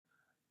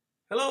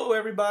Hello,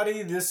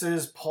 everybody. This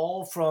is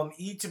Paul from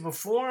E to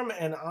Perform,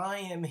 and I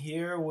am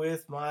here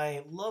with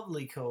my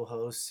lovely co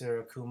host,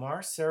 Sarah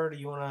Kumar. Sarah, do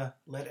you want to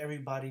let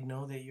everybody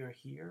know that you're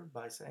here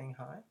by saying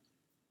hi?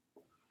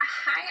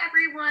 Hi,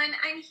 everyone.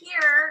 I'm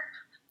here.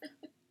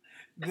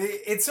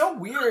 It's so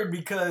weird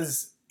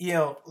because, I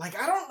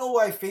don't know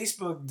why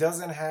Facebook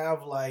doesn't have,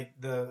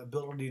 the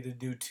ability to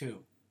do two,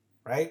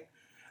 right?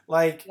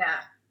 Like,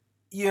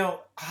 Yeah,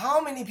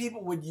 how many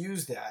people would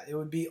use that? It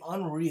would be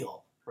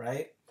unreal,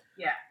 right?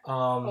 yeah,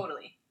 Um,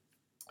 totally.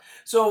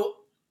 so,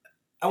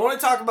 I want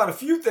to talk about a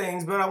few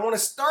things, but I want to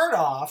start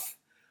off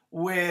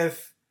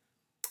with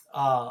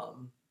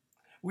um,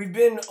 we've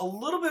been a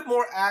little bit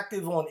more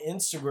active on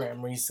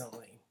Instagram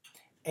recently.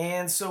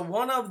 And so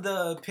one of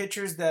the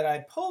pictures that I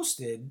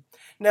posted,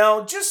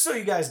 now just so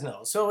you guys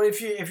know, so if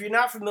you're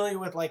not familiar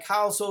with like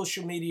how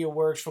social media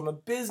works from a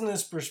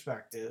business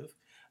perspective,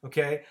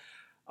 okay,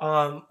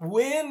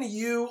 when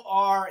you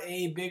are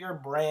a bigger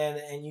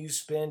brand and you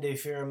spend a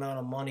fair amount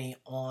of money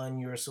on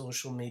your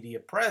social media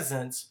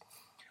presence,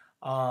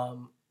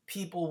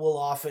 people will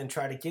often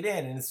try to get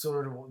in, and it's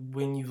sort of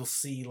when you'll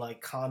see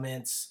like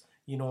comments,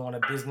 on a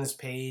business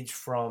page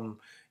from,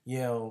 you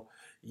know,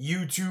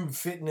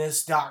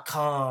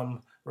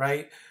 youtubefitness.com,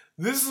 right?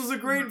 This is a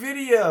great Mhm.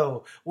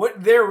 video.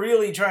 What they're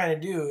really trying to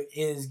do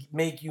is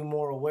make you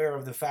more aware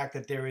of the fact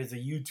that there is a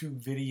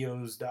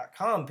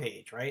youtubevideos.com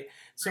page, right?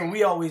 So Right.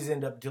 we always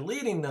end up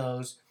deleting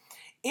those.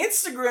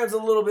 Instagram's a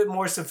little bit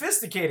more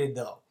sophisticated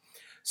though.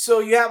 So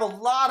you have a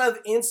lot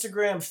of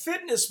Instagram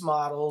fitness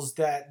models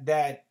that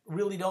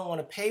really don't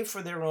want to pay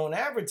for their own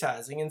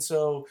advertising, and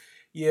so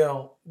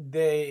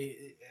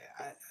they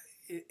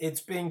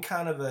it's been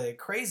kind of a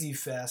crazy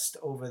fest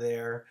over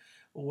there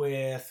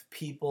with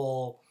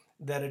people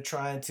that are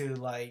trying to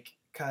like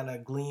kind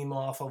of gleam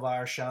off of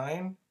our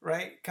shine,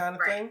 right, kind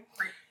of Right. thing.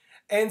 Right.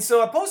 And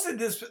so I posted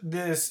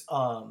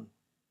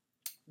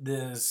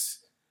this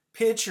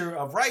picture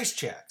of rice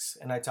checks,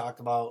 and I talked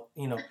about,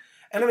 and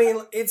I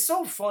mean, it's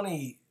so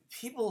funny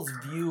people's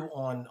view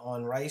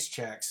on rice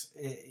checks.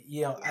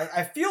 Yeah.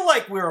 I feel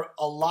like we're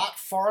a lot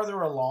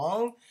farther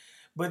along,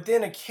 but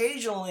then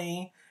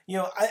occasionally,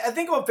 I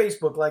think on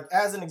Facebook, like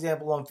as an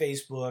example, on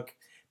Facebook,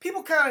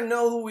 people kind of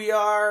know who we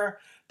are.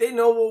 They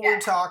know what we're Yeah.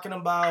 talking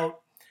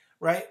about,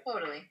 right?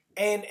 Totally.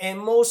 And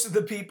most of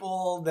the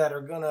people that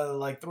are gonna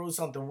like throw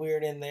something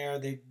weird in there,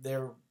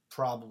 they're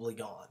probably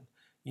gone,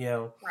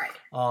 you Right.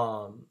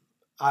 um,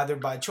 either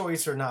by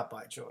choice or not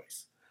by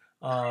choice.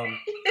 Um,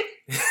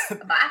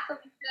 Bye,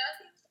 Felicia.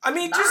 I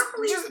mean, Bye,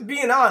 just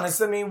being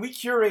honest. I mean, we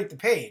curate the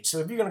page, so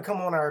if you're gonna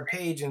come on our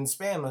page and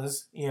spam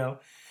us,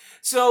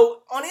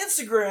 So on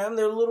Instagram,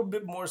 they're a little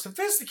bit more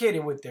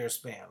sophisticated with their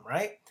spam,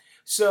 right?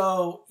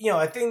 So,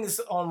 I think this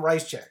on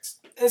rice checks.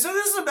 And so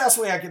this is the best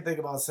way I can think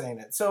about saying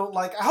it. So,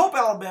 like, I hope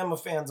Alabama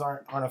fans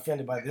aren't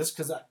offended by this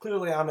because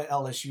clearly I'm an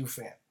LSU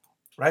fan,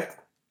 right?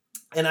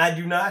 And I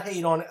do not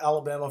hate on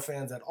Alabama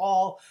fans at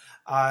all.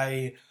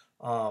 I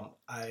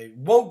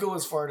won't go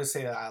as far to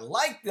say that I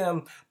like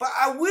them, but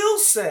I will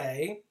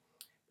say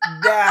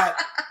that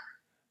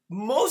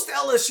most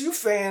LSU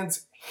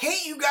fans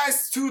hate you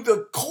guys to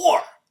the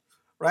core,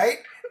 right?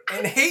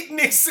 And hate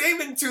Nick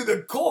Saban to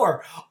the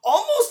core,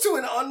 almost to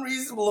an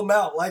unreasonable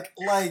amount. Like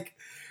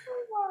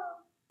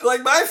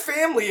my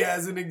family,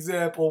 as an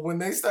example, when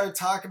they start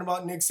talking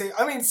about Nick Saban,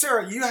 I mean,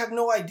 Sarah, you have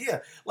no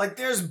idea. Like,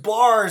 there's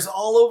bars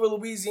all over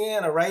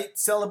Louisiana, right,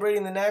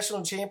 celebrating the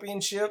national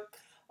championship,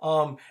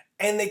 um,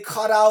 and they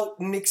cut out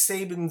Nick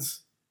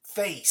Saban's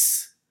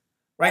face,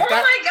 right? Oh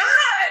my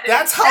God.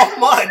 That's That's how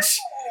much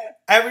horrible.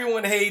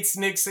 everyone hates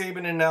Nick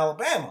Saban in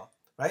Alabama,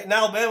 right? And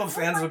Alabama Oh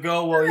fans my will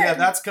go, well, yeah, God.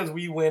 that's because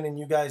we win and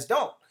you guys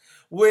don't,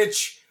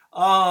 which they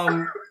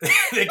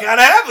kind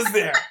of have us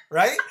there,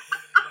 right?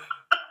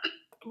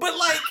 But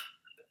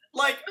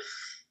like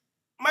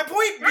my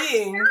point That's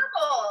being, terrible.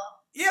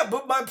 yeah,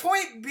 but my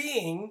point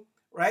being,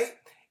 right,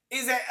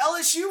 is that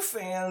LSU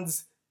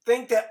fans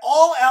think that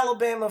all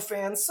Alabama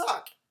fans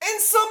suck, and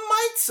some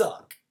might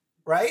suck,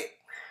 right?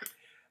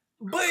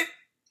 But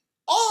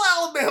all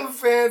Alabama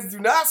fans do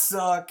not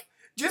suck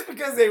just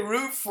because they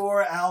root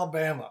for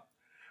Alabama,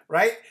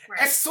 right? It's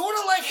Right. sort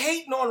of like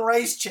hating on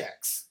race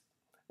checks,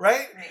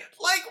 right? Right.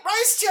 Like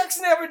race checks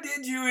never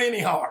did you any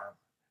harm,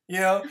 you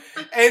know.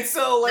 And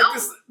so No. like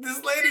this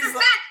In lady's like,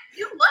 fact,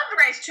 you loved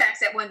rice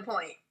checks at one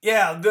point.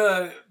 yeah,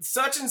 the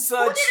such and Who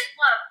such, didn't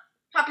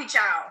love Puppy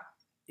Chow?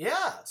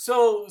 yeah.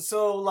 So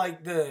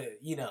like the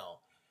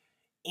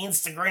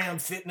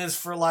Instagram fitness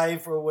for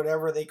life or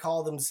whatever they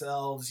call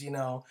themselves, they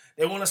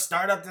want to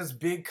start up this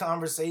big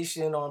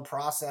conversation on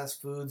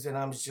processed foods. And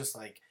I'm just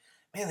like,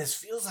 man, this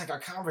feels like a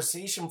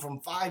conversation from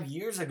 5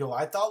 years ago.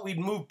 I thought we'd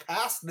move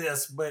past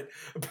this, but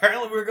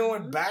apparently we're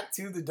going Mhm. back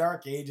to the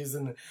dark ages.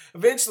 And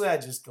eventually I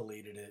just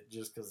deleted it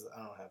just because I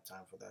don't have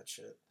time for that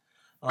shit.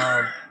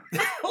 Um,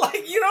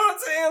 like, you know what I'm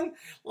saying?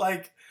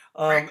 Like,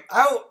 Right.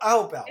 I hope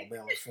It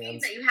Alabama just means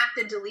fans that you have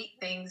to delete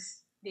things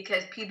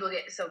because people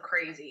get so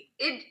crazy.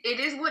 It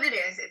is what it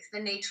is. It's the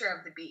nature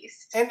of the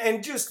beast.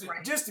 and just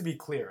Right. just to be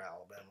clear,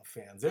 Alabama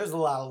fans, there's a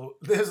lot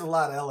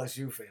of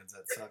LSU fans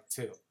that suck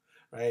too,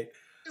 right?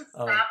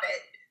 Stop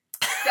it.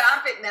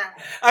 Stop it now.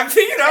 I'm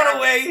figuring out a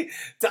way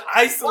to Why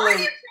are isolate.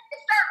 you trying to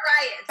start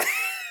riots?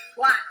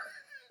 Why?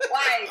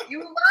 Why? You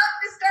love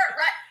to start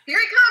riots. Here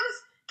he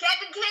comes.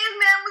 Captain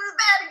Caveman with his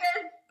bat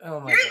again. Oh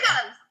my Here he God.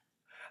 comes.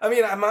 I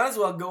mean, I might as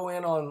well go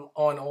in on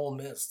Ole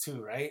Miss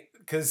too, right?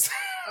 Because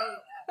Oh,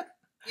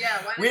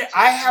 yeah. Why don't you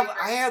I first?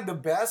 have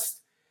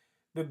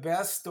the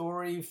best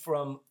story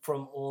from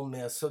Ole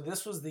Miss. So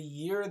this was the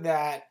year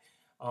that,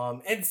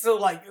 and so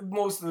like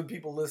most of the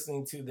people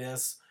listening to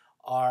this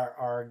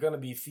are gonna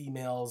be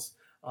females.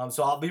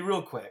 So I'll be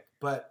real quick.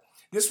 But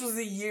this was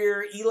the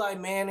year Eli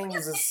Manning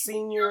is a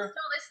senior.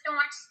 Still listen to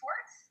watch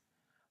sports?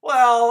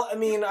 Well, I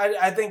mean,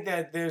 I think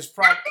that there's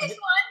Not probably this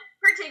one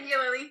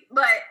particularly,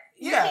 but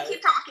you yeah. can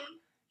keep talking.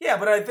 Yeah,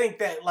 but I think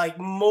that like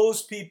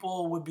most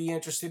people would be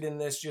interested in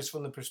this just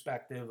from the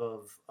perspective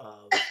of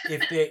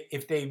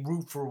if they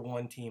root for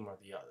one team or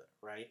the other,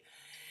 right?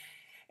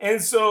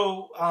 And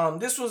so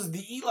this was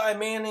the Eli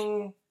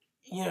Manning.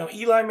 You know,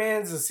 Eli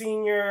Manning's a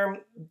senior,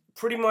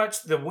 pretty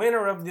much the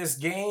winner of this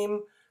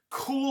game,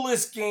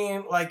 coolest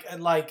game. Like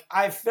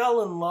I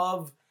fell in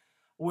love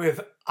with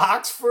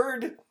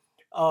Oxford.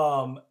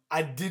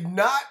 I did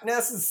not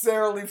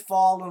necessarily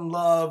fall in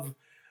love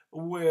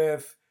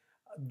with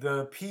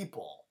the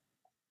people.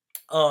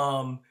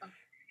 And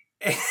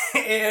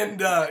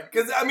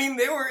because I mean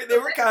they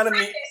were kind of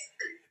me.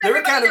 They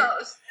were kind of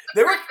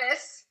they were.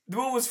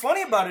 What was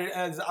funny about it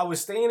is I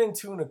was staying in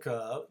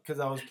Tunica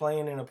because I was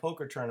playing in a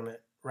poker tournament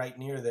right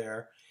near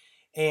there,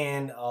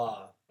 and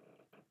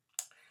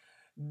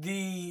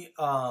the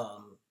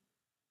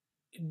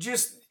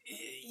just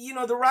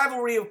the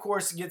rivalry of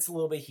course gets a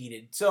little bit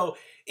heated. So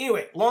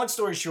anyway, long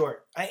story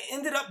short, I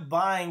ended up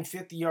buying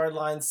 50-yard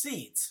line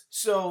seats.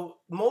 So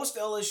most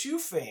LSU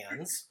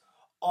fans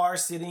are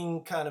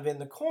sitting kind of in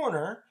the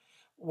corner,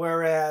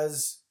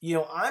 whereas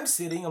I'm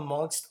sitting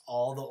amongst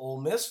all the Ole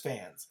Miss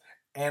fans.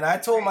 And I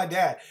told my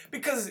dad,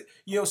 because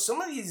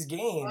some of these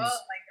games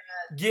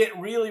get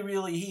really,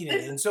 really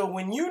heated. And so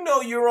when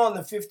you're on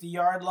the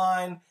 50-yard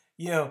line,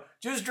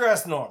 just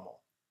dress normal.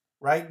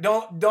 Right?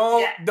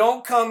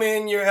 Don't come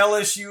in your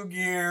LSU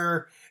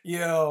gear,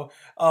 and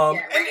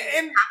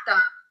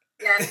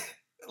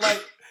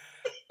like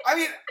I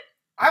mean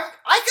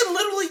I could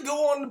literally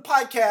go on the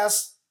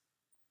podcast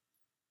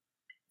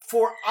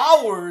for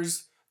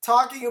hours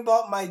talking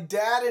about my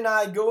dad and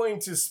I going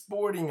to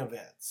sporting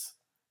events,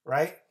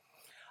 right?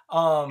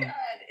 God.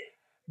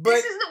 But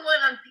this is the one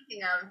I'm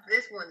thinking of.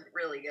 This one's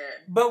really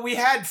good. But we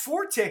had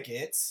 4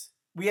 tickets.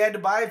 We had to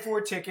buy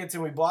 4 tickets,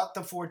 and we bought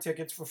the 4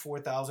 tickets for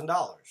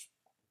 $4,000.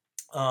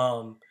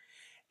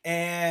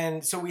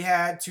 And so we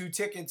had 2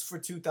 tickets for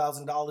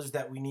 $2,000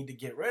 that we need to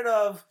get rid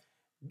of.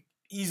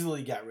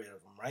 Easily got rid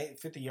of them, right?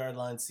 50-yard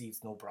line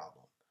seats, no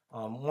problem.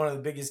 One of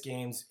the biggest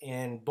games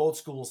in both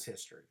schools'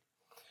 history.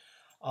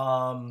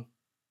 And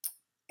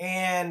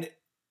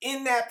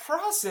in that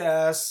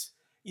process,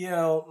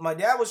 my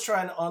dad was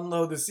trying to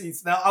unload the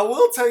seats. Now, I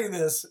will tell you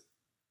this.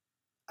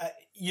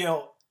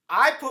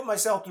 I put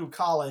myself through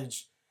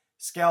college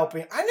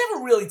scalping. I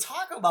never really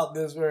talk about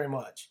this very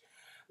much.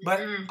 But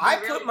I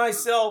put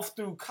myself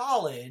through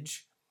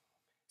college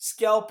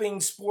scalping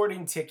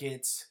sporting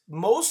tickets,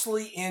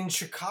 mostly in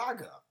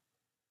Chicago.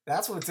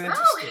 That's what's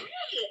interesting. Oh,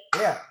 hey.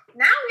 Yeah.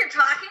 Now you're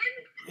talking.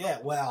 Yeah,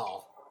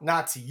 well,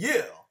 not to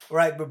you,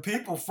 right? But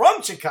people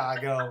from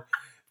Chicago,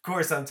 of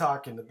course, I'm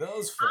talking to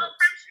those folks. I'm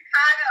from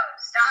Chicago.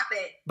 Stop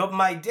it. But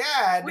my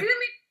dad. What do you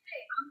mean?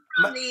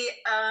 I'm from the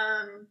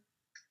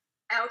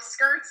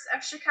outskirts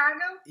of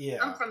Chicago.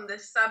 Yeah. I'm from the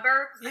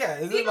suburbs. Yeah.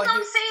 People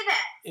don't say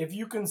that. If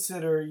you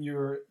consider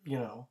you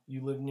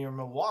live near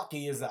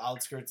Milwaukee as the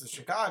outskirts of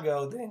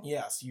Chicago, then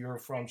yes, you're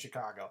from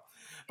Chicago.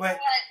 But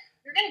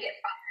you're gonna get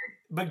fired.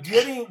 But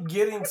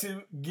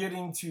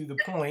getting to the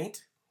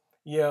point,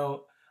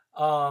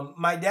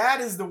 my dad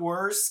is the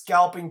worst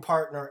scalping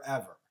partner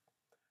ever,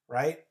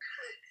 right?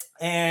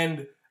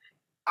 And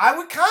I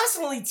would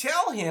constantly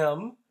tell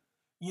him,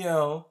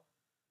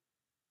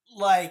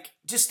 like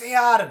just stay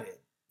out of it.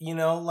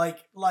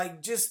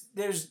 Just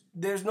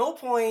there's no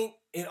point.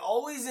 It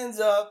always ends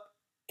up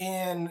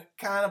in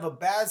kind of a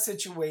bad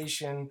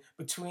situation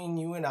between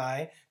you and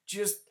I.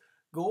 Just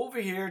go over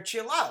here,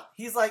 chill out.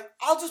 He's like,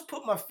 I'll just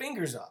put my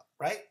fingers up,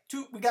 right?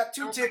 We got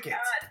 2 tickets.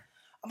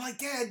 I'm like,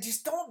 Dad,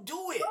 just don't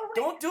do it.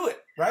 Don't do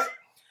it, right?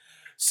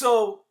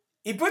 So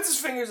he puts his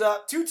fingers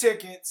up, 2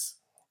 tickets,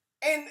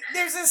 and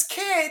there's this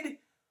kid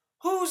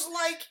who's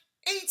like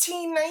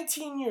 18,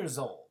 19 years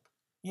old.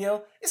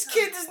 This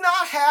kid does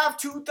not have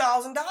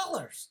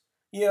 $2,000.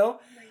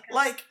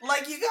 Like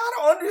you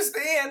gotta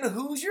understand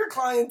who's your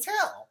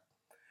clientele,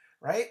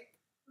 right?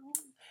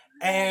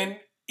 And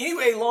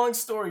anyway, long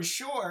story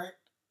short,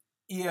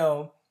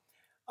 the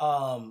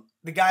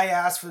guy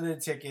asked for the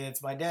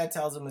tickets. My dad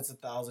tells him it's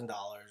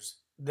 $1,000.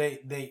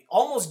 They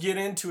almost get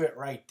into it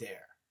right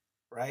there,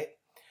 right?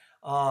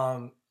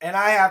 And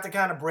I have to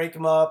kind of break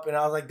him up, and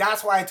I was like,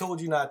 that's why I told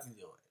you not to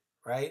do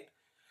it, right?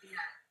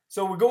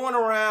 So we're going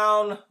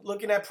around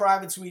looking at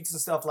private suites and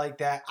stuff like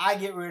that. I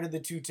get rid of the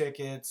 2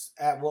 tickets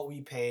at what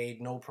we paid,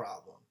 no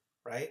problem,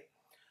 right?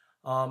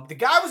 The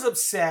guy was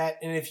upset,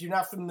 and if you're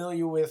not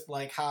familiar with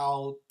like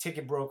how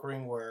ticket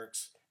brokering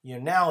works,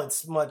 now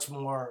it's much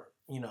more,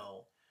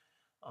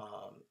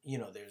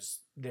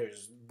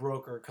 there's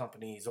broker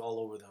companies all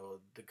over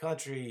the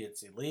country.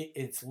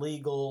 It's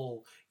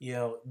legal.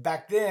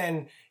 Back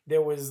then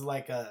there was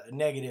like a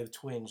negative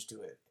twinge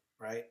to it,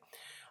 right?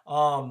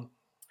 Um,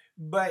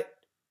 but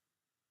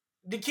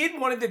the kid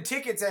wanted the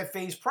tickets at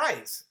face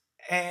price,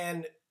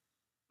 and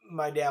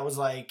my dad was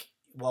like,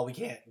 well, we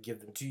can't give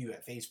them to you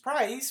at face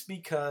price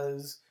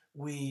because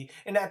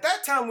and at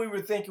that time we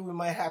were thinking we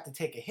might have to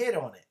take a hit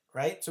on it,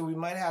 right? So we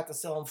might have to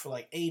sell them for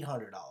like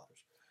 $800.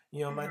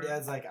 My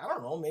dad's like, I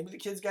don't know, maybe the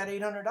kid's got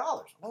 $800.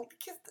 Well,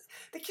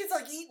 the kid's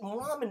like eating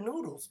ramen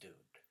noodles, dude.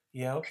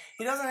 He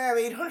doesn't have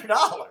 $800.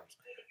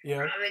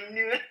 Ramen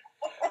noodles.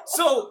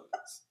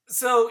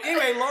 So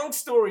anyway, long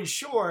story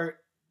short,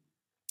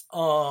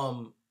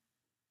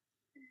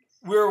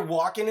 we're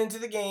walking into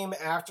the game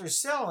after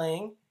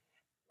selling,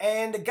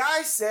 and the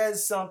guy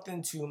says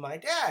something to my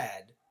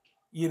dad,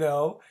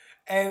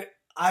 and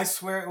I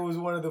swear it was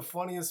one of the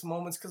funniest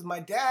moments because my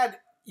dad,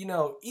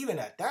 even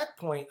at that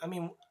point, I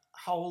mean,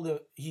 how old?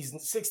 He's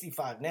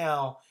 65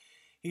 now.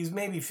 He's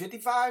maybe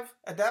 55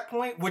 at that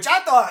point, which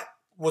I thought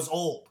was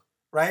old,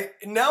 right?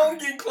 And now I'm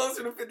getting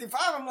closer to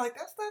 55. I'm like,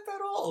 that's not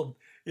that old,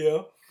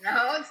 No,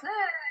 it's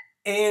not.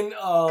 And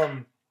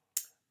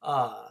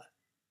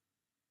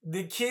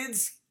the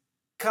kid's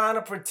kind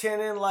of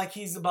pretending like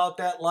he's about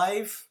that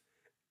life.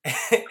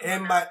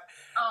 And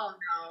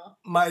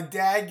my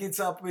dad gets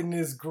up in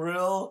this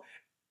grill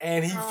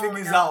and he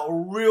figures out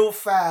real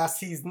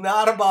fast he's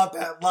not about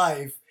that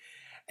life.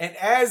 And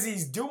as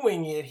he's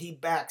doing it, he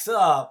backs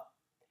up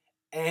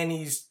and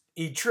he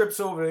trips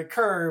over the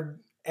curb,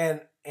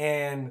 and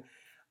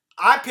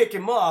I pick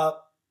him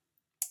up,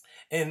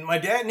 and my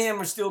dad and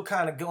him are still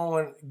kind of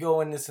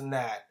going this and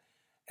that.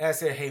 And I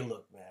said, hey,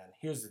 look, man,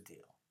 here's the deal.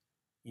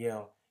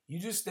 You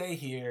just stay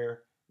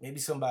here. Maybe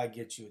somebody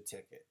gets you a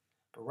ticket.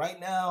 But right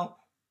now,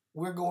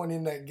 we're going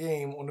in that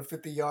game on the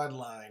 50-yard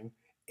line,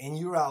 and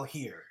you're out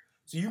here.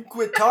 So you can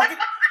quit talking.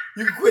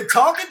 You can quit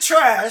talking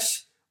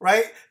trash,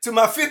 right, to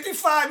my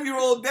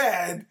 55-year-old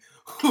dad,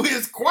 who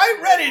is quite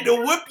ready to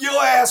whip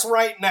your ass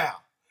right now,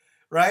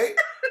 right?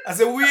 I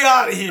said, we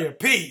out of here.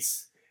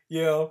 Peace.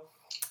 Yeah,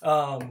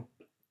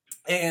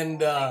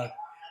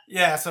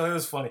 so it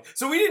was funny.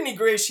 So we didn't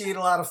ingratiate a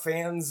lot of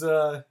fans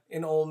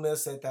in Ole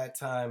Miss at that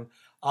time.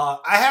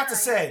 I have to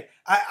say,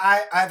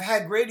 I've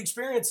had great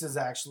experiences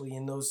actually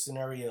in those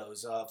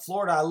scenarios.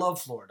 Florida, I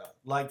love Florida.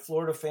 Like,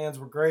 Florida fans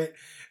were great.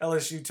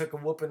 LSU took a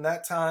whooping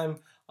that time,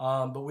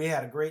 but we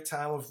had a great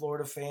time with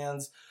Florida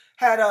fans.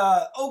 Had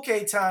a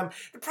okay time.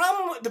 The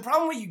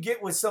problem what you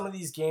get with some of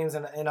these games,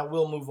 and I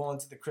will move on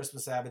to the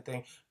Christmas Abbott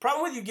thing.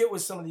 Problem what you get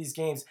with some of these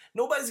games,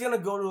 nobody's gonna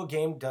go to a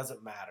game,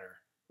 doesn't matter,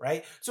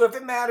 right? So if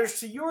it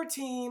matters to your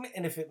team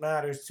and if it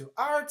matters to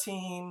our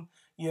team,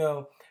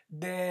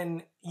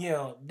 then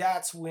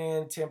that's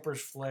when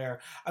tempers flare.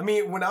 I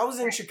mean, when I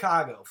was in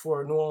Chicago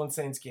for a New Orleans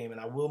Saints game,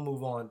 and I will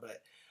move on,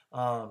 but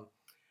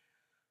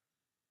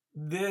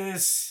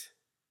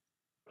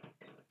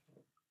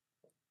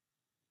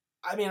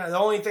the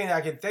only thing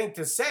I could think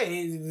to say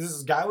is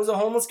this guy was a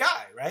homeless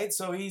guy, right?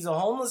 So he's a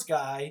homeless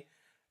guy.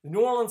 The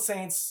New Orleans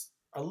Saints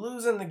are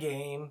losing the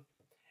game,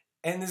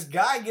 and this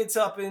guy gets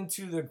up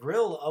into the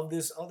grill of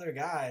this other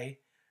guy,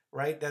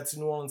 right? That's a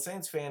New Orleans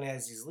Saints fan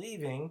as he's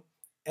leaving.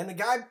 And the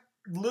guy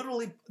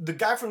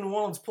from New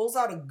Orleans pulls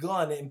out a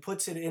gun and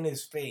puts it in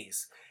his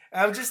face.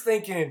 And I'm just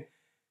thinking,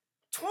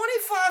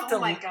 25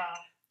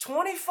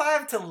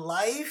 to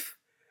life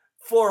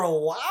for a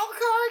wild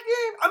card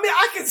game? I mean,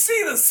 I can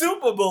see the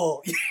Super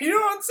Bowl. You know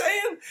what I'm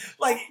saying?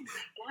 Like,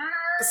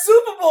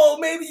 Super Bowl,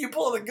 maybe you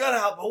pull the gun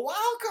out, but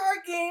wild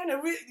card game,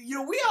 and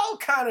we all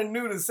kind of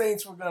knew the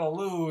Saints were going to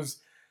lose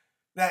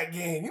that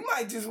game. You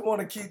might just want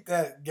to keep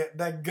that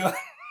gun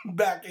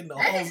back in the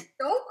hole. That is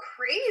so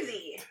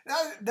crazy.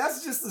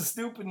 That's just the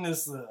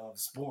stupidness of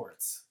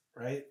sports,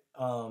 right?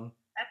 And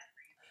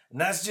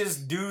that's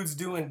just dudes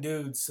doing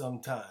dudes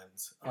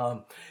sometimes.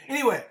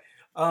 Anyway,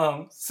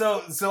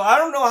 so I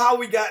don't know how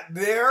we got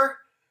there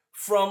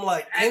from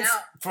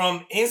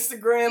from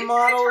Instagram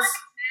models.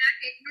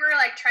 You were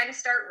like trying to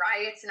start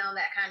riots and all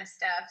that kind of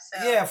stuff.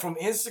 So yeah, from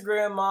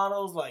Instagram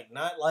models like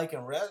not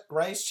liking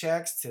rice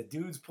checks to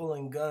dudes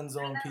pulling guns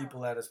on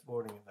people at a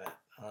sporting event.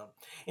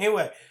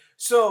 Anyway,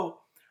 so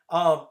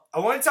I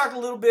want to talk a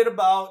little bit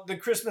about the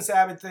Christmas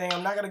Abbott thing.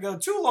 I'm not going to go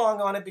too long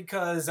on it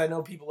because I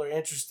know people are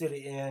interested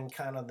in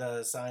kind of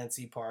the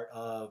sciencey part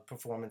of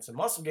Performance and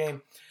Muscle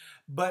Game.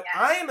 But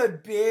I am a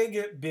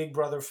big Big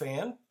Brother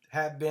fan.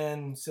 Have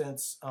been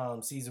since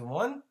season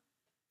 1.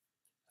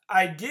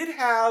 I did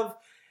have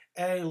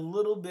a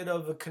little bit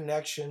of a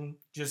connection,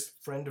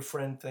 just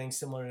friend-to-friend thing,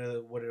 similar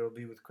to what it'll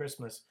be with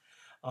Christmas.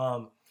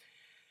 I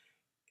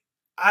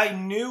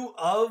knew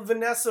of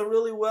Vanessa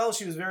really well.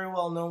 She was very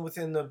well known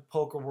within the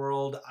poker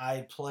world.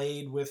 I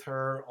played with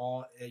her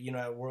on,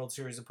 at World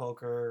Series of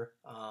Poker.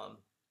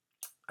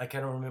 I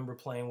kind of remember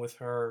playing with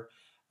her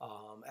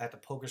at the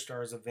Poker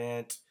Stars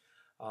event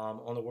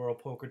on the World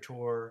Poker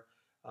Tour.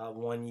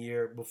 one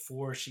year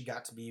before she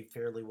got to be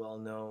fairly well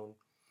known.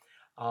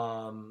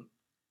 Um,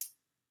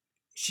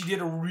 she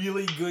did a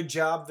really good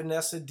job.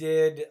 Vanessa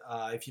did.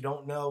 If you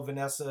don't know,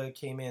 Vanessa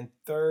came in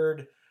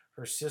third.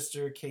 Her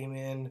sister came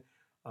in,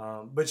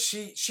 but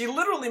she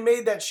literally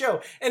made that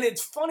show. And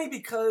it's funny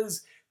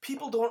because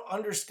people don't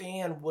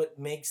understand what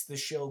makes the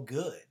show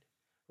good,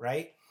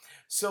 right?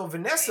 So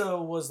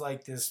Vanessa was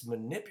like this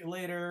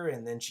manipulator,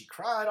 and then she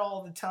cried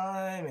all the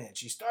time, and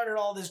she started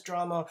all this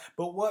drama.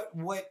 But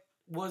what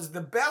was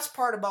the best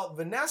part about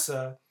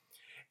Vanessa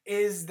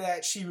is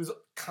that she was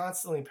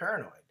constantly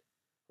paranoid,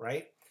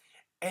 right?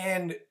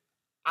 And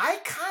I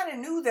kind of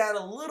knew that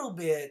a little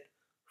bit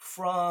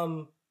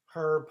from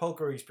her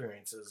poker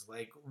experiences.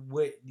 Like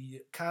what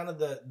kind of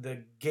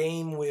the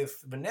game with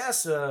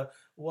Vanessa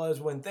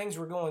was when things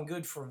were going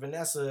good for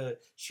Vanessa,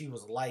 she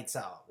was lights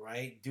out,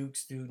 right? Duke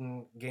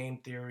student, game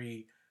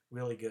theory,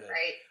 really good.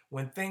 Right.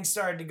 When things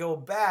started to go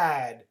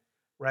bad,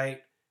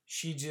 right,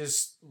 she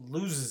just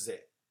loses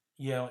it,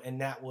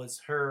 and that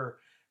was her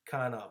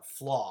kind of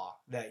flaw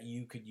that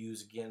you could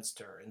use against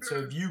her. And so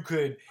if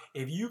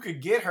you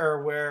could get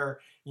her where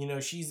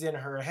she's in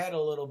her head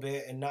a little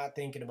bit and not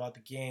thinking about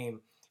the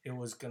game, it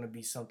was going to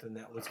be something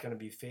that was going to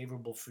be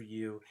favorable for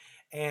you.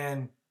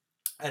 And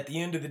at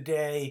the end of the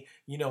day,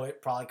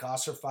 it probably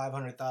cost her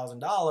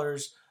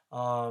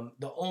 $500,000.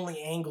 The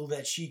only angle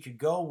that she could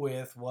go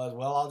with was,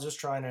 well, I'll just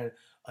try to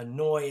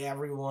annoy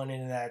everyone,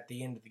 and at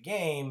the end of the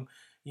game,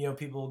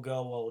 people will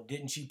go, well,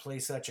 didn't she play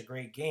such a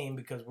great game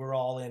because we're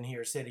all in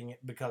here sitting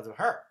because of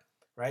her,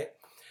 right?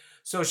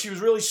 So she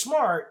was really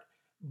smart,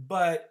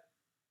 but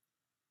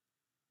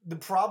the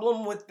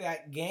problem with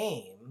that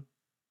game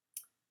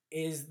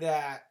is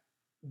that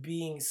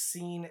being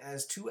seen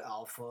as too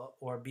alpha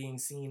or being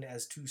seen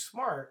as too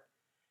smart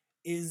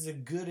is a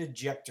good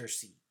ejector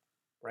seat,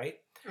 right?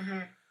 Mm-hmm.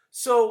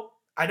 So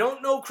I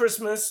don't know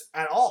Christmas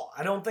at all.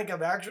 I don't think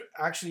I've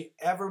actually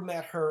ever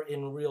met her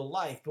in real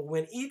life. But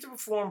when Eat to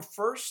Perform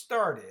first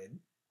started,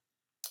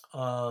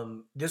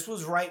 this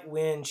was right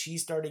when she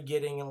started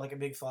getting like a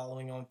big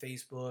following on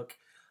Facebook.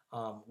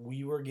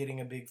 We were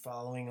getting a big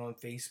following on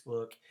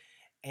Facebook,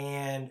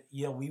 and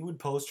we would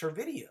post her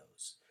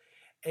videos,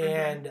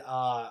 and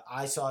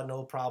I saw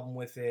no problem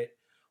with it.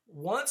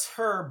 Once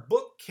her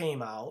book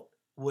came out,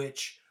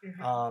 which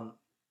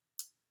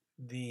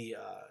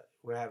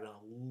we're having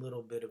a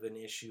little bit of an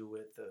issue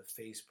with the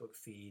Facebook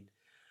feed.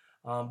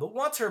 But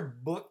once her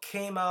book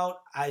came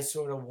out, I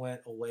sort of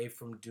went away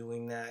from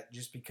doing that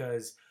just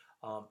because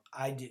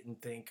I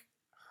didn't think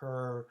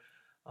her.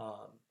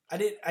 I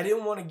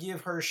didn't want to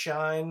give her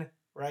shine,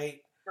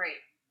 right? Right.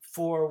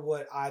 For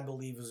what I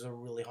believe is a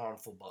really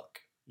harmful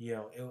book.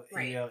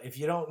 Right. If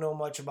you don't know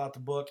much about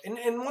the book,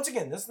 and once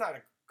again, this is not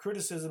a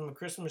criticism of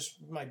Christmas.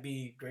 Might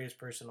be greatest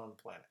person on the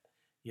planet,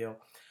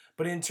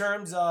 but in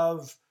terms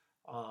of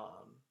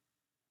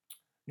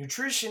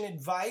nutrition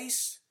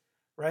advice,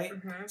 right?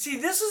 Mm-hmm. See,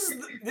 this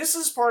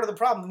is part of the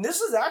problem.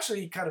 This is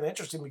actually kind of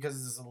interesting because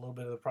this is a little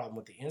bit of the problem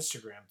with the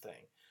Instagram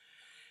thing.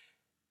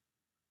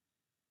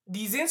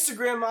 These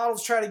Instagram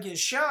models try to get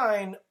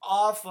shine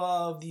off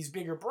of these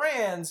bigger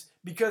brands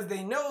because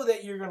they know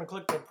that you're going to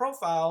click their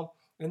profile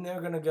and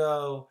they're going to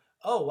go,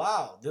 oh,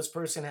 wow, this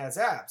person has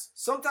abs.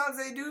 Sometimes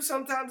they do,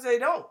 sometimes they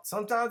don't.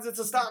 Sometimes it's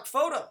a stock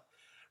photo,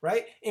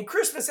 right? In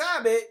Christmas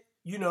Abbott,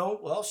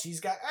 well, she's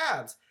got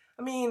abs.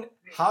 I mean,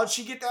 how'd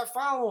she get that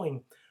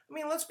following? I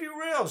mean, let's be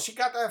real. She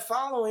got that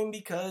following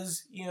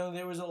because,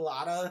 there was a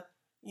lot of,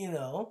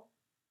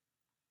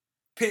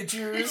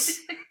 pictures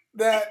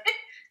that...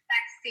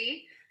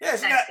 Sexy. Yeah,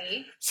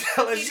 Sexy.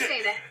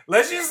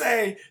 Let's just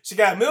say she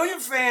got 1 million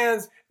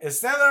fans and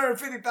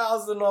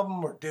 750,000 of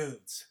them were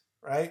dudes,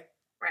 right?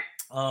 Right.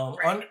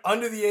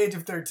 Under the age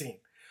of 13. Age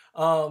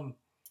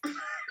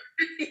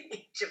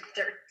of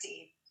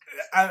 13.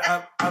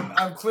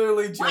 I'm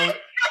clearly joking.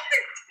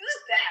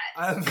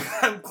 I'm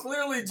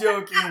clearly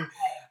joking.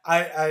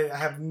 I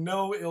have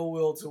no ill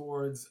will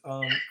towards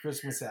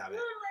Christmas Abbott.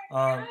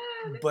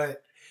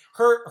 But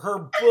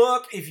her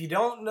book, if you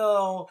don't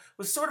know,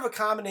 was sort of a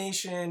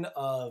combination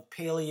of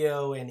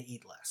paleo and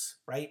eat less,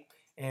 right?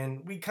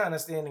 And we kind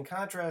of stand in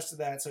contrast to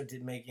that, so it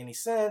didn't make any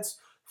sense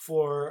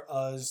for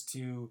us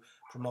to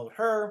promote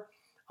her.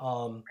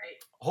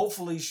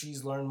 Hopefully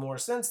she's learned more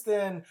since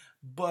then,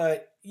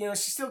 but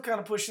she's still kind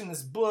of pushing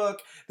this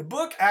book. The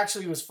book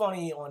actually was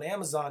funny on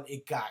Amazon.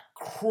 It got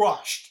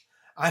crushed.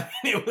 I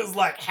mean, it was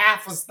like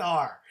half a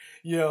star,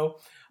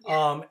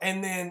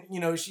 and then,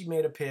 she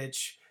made a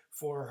pitch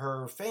for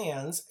her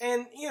fans,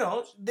 and,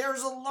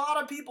 there's a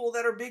lot of people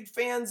that are big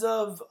fans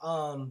of,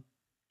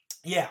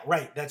 yeah,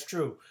 right, that's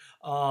true.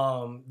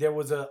 There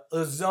was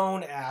a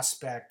zone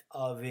aspect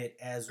of it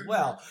as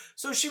well.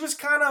 So she was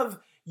kind of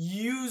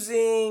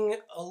using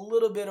a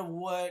little bit of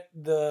what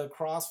the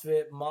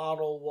CrossFit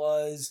model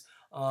was,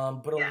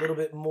 but a little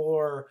bit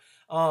more.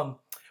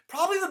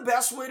 Probably the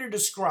best way to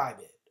describe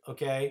it,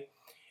 okay,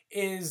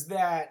 is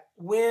that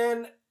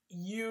when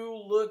you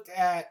looked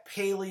at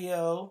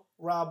paleo,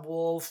 Rob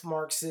Wolf,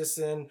 Mark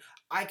Sisson,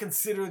 I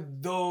consider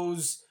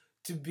those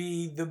to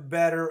be the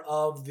better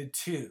of the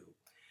two.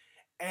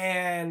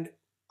 And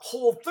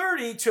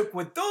Whole30 took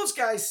what those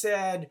guys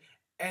said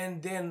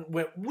and then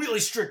went really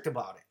strict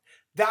about it.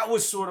 That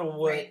was sort of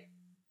what... Right.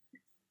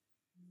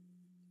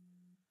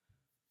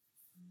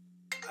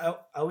 I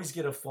always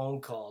get a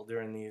phone call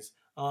during these.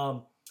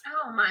 Oh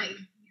my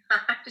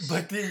gosh.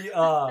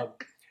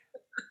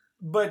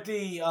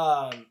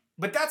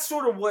 But that's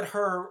sort of what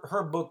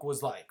her book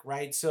was like,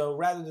 right? So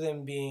rather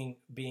than being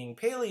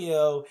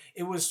paleo,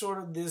 it was sort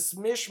of this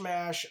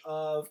mishmash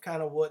of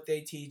kind of what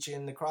they teach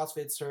in the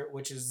CrossFit cert,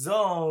 which is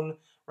zone,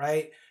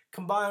 right?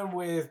 Combined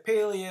with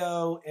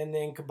paleo and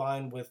then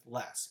combined with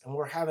less. And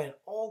we're having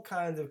all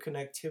kinds of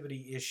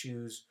connectivity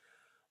issues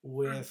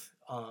with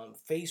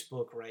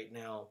Facebook right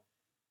now.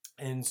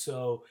 And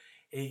so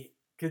it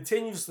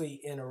continuously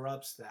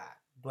interrupts that.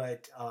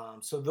 But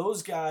so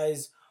those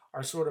guys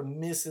are sort of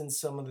missing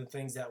some of the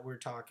things that we're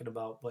talking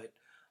about, but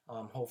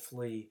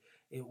hopefully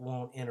it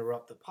won't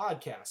interrupt the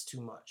podcast too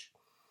much.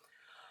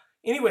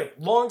 Anyway,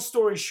 long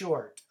story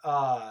short,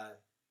 any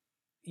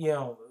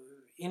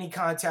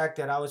contact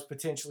that I was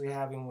potentially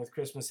having with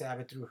Christmas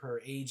Abbott through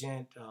her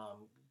agent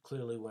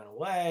clearly went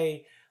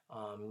away.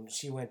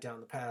 She went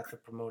down the path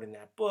of promoting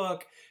that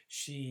book.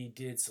 She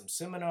did some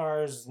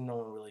seminars. No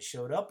one really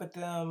showed up at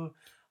them.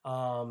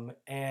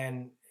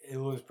 And it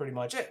was pretty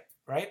much it,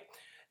 right?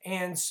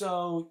 And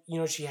so,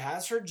 she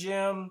has her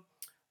gym.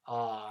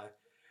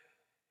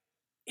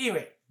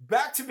 Anyway,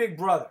 back to Big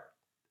Brother.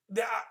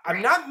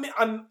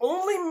 I'm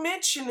only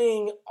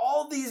mentioning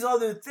all these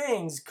other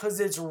things because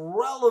it's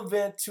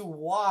relevant to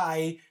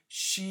why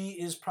she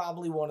is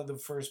probably one of the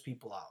first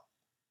people out,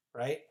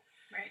 right?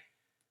 Right.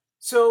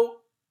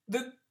 So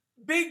the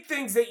big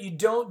things that you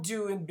don't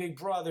do in Big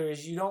Brother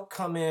is you don't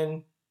come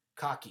in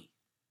cocky,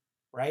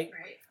 right?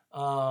 Right.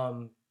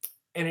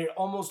 And it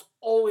almost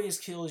always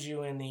kills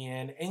you in the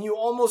end. And you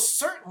almost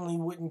certainly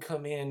wouldn't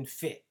come in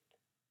fit,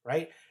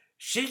 right?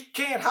 She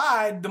can't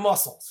hide the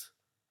muscles,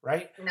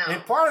 right? No.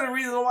 And part of the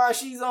reason why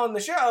she's on the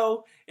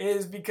show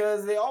is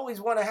because they always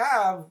want to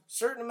have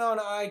certain amount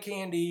of eye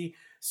candy,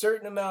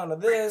 certain amount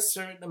of this,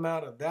 certain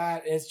amount of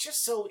that. And it's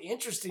just so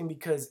interesting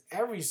because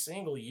every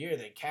single year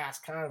they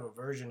cast kind of a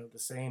version of the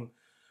same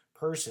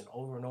person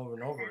over and over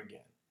and over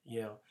again,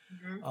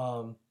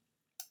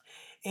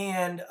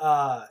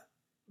 Mm-hmm.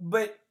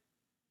 But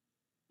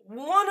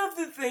one of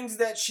the things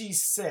that she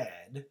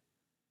said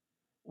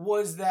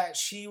was that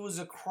she was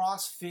a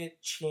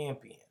CrossFit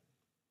champion.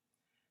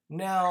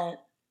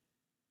 Now,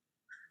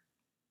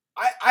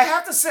 I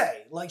have to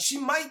say, she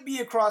might be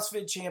a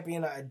CrossFit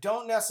champion. I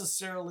don't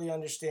necessarily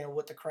understand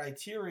what the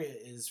criteria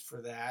is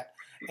for that.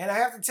 And I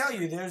have to tell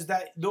you, there's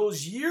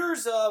those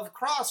years of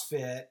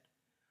CrossFit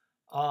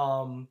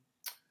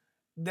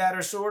that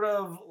are sort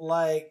of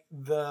like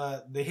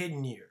the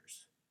hidden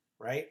years,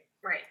 right?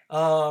 Right.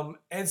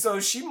 And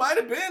so she might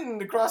have been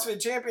the CrossFit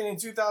champion in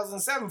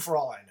 2007 for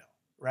all I know,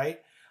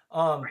 right?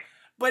 Right.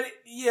 But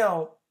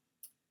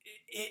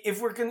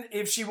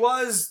if she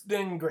was,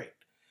 then great.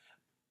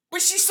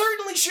 But she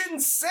certainly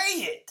shouldn't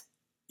say it,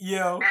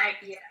 Yeah.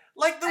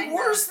 Like the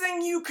worst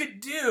thing you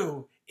could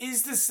do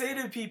is to say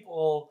to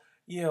people,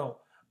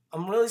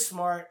 I'm really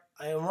smart,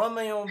 I run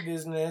my own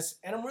business,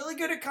 and I'm really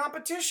good at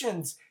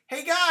competitions.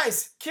 Hey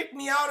guys, kick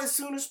me out as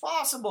soon as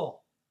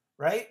possible.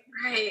 Right?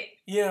 Right.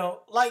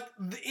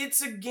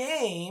 It's a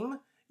game.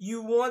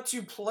 You want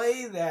to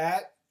play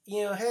that,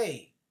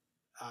 hey,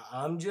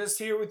 I'm just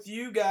here with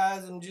you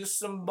guys. I'm just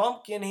some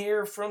bumpkin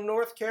here from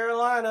North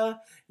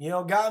Carolina.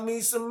 Got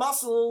me some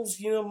muscles,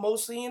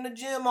 mostly in the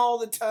gym all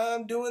the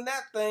time doing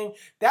that thing.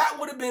 That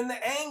would have been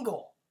the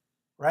angle,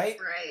 right?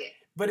 Right.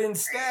 But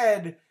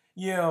instead,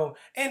 and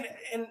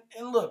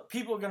look,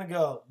 people are going to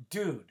go,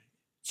 dude,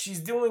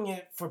 she's doing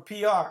it for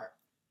PR.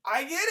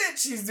 I get it.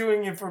 She's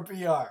doing it for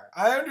PR.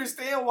 I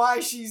understand why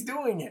she's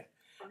doing it,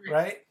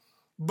 right?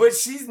 But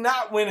she's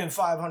not winning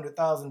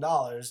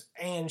 $500,000,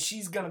 and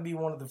she's going to be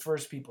one of the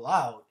first people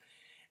out.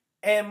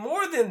 And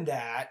more than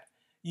that,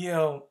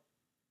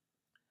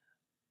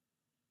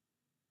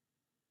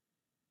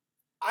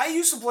 I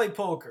used to play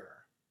poker.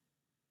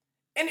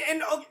 And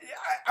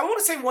I want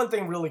to say one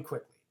thing really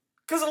quickly.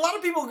 Because a lot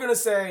of people are going to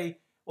say,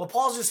 well,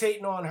 Paul's just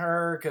hating on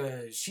her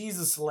because she's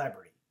a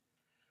celebrity.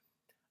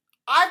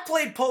 I've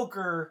played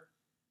poker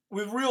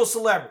with real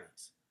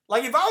celebrities.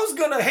 Like, if I was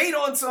going to hate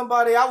on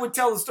somebody, I would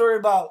tell the story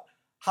about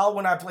how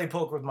when I played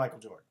poker with Michael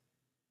Jordan,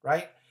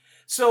 right?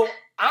 So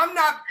I'm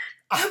not,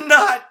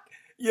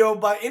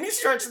 by any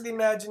stretch of the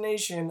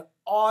imagination,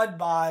 awed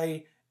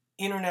by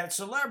internet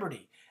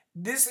celebrity.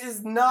 This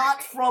is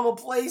not from a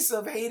place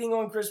of hating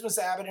on Christmas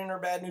Abbott and her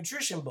bad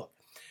nutrition book.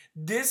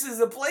 This is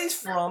a place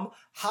from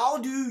how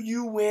do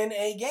you win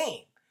a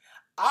game?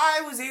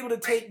 I was able to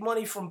take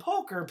money from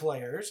poker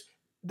players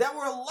that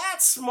were a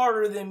lot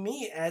smarter than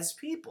me as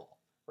people,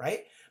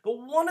 right? But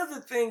one of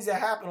the things that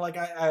happened, like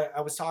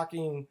I was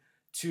talking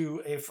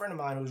to a friend of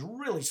mine who's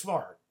really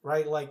smart,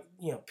 right? Like,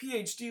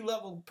 PhD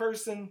level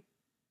person,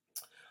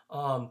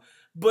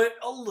 but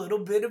a little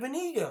bit of an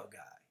ego guy.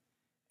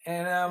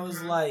 And I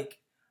was like,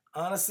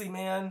 honestly,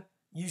 man,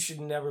 you should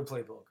never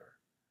play poker.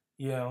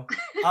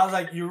 I was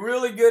like, you're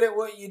really good at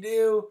what you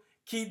do.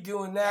 keep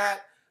doing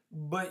that,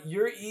 but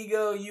your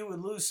ego, you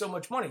would lose so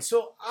much money.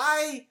 So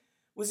I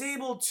was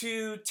able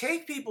to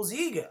take people's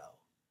ego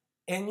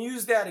and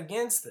use that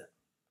against them,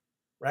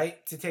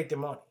 right? To take their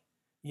money,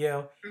 you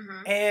know?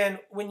 Mm-hmm. And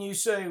when you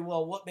say,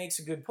 well, what makes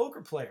a good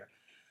poker player?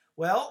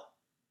 Well,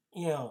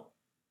 you know,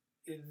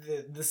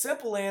 the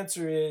simple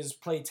answer is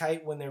play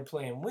tight when they're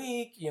playing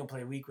weak, you know,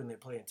 play weak when they're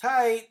playing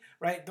tight,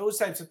 right? Those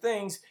types of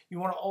things. You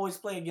want to always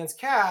play against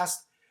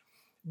cast,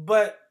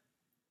 but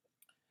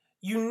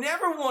you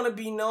never want to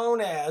be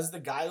known as the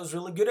guy who's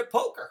really good at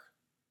poker.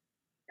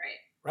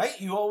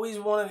 Right? You always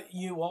want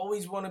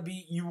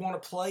to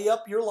play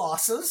up your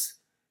losses,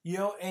 you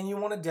know, and you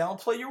want to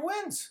downplay your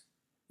wins,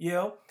 you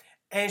know.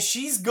 And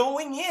she's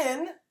going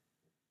in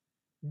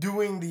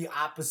doing the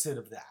opposite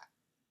of that,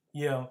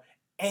 you know.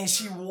 And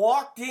she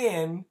walked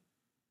in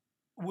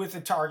with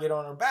a target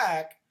on her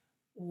back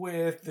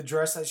with the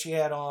dress that she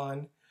had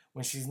on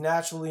when she's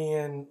naturally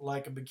in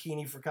like a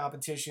bikini for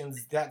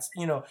competitions. That's,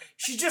 you know,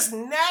 she just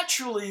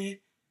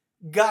naturally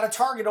got a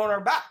target on her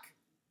back,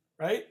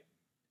 right?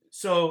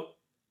 So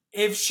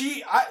if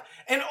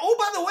and oh,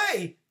 by the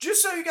way,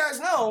 just so you guys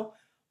know,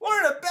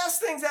 one of the best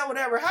things that would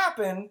ever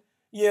happen,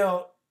 you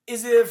know,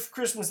 is if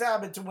Christmas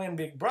Abbott to win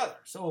Big Brother.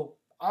 So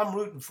I'm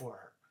rooting for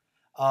her.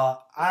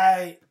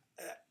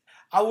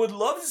 I would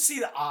love to see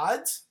the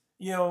odds.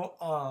 You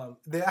know,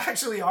 there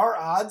actually are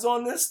odds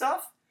on this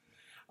stuff.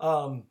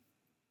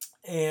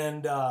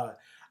 And I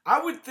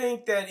would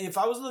think that if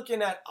I was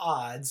looking at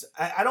odds,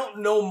 I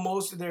don't know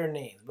most of their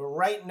names, but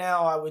right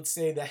now I would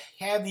say the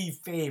heavy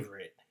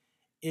favorite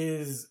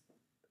is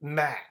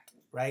Matt,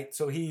 right?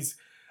 So it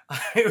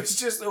was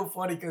just so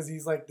funny because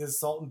he's like this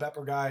salt and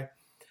pepper guy.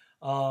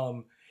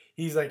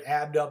 He's like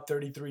abbed up,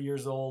 33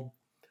 years old.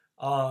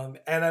 And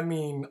I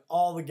mean,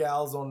 all the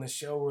gals on the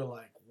show were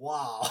like,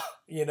 wow,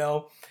 you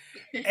know?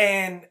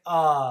 And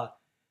I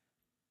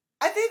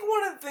think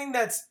one of the things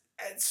that's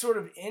sort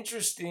of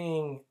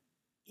interesting,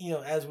 you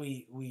know, as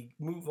we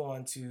move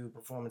on to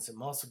performance and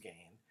muscle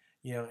gain,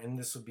 you know, and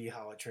this will be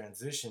how I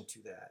transition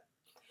to that.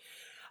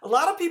 A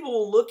lot of people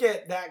will look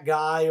at that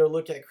guy or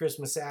look at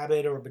Christmas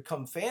Abbott or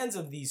become fans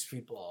of these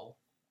people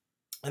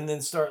and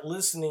then start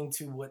listening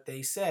to what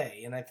they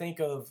say. And I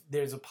think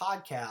there's a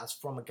podcast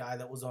from a guy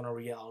that was on a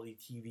reality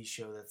TV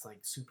show that's like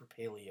super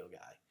paleo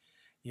guy,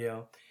 you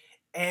know,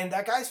 and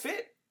that guy's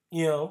fit,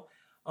 you know,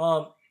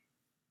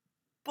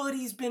 but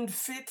he's been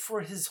fit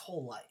for his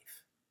whole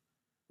life,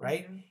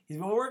 right? Mm-hmm. He's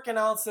been working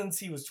out since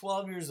he was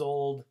 12 years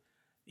old.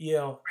 You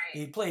know,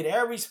 He played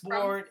every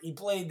sport. He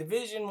played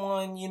Division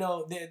I. You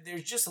know,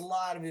 there's just a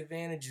lot of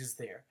advantages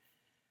there.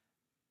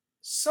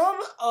 Some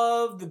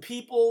of the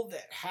people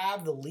that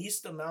have the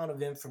least amount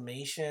of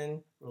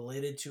information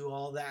related to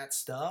all that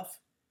stuff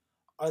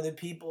are the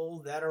people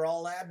that are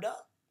all labbed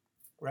up,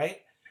 right?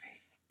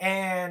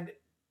 And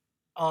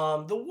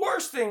the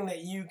worst thing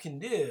that you can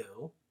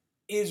do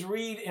is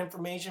read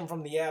information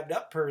from the abbed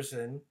up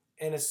person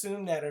and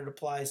assume that it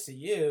applies to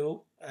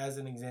you, as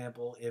an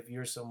example, if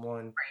you're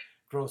someone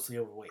grossly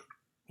overweight,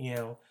 you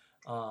know.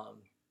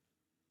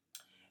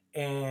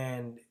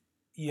 And,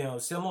 you know,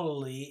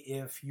 similarly,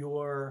 if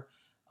you're,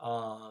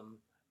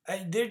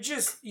 they're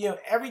just, you know,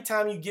 every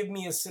time you give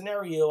me a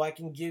scenario, I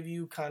can give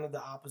you kind of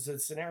the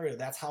opposite scenario.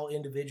 That's how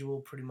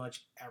individual pretty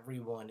much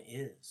everyone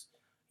is,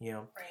 you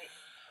know.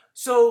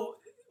 So,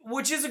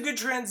 which is a good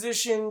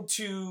transition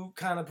to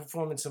kind of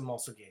performance and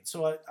muscle gain.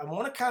 So I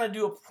want to kind of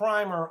do a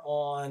primer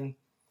on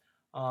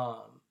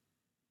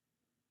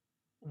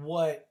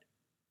what,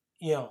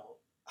 you know,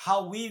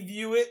 how we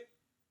view it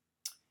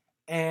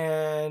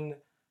and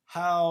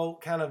how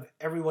kind of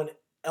everyone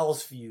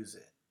else views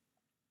it.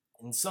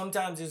 And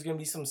sometimes there's going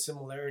to be some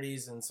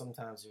similarities and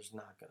sometimes there's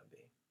not going to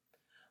be.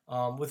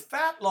 With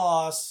fat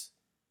loss,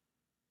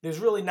 there's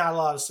really not a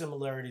lot of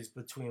similarities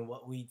between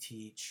what we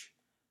teach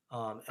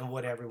and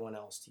what everyone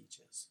else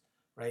teaches,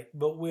 right?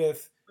 But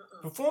with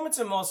performance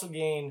and muscle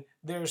gain,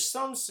 there's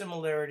some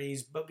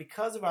similarities, but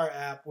because of our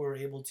app, we're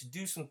able to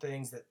do some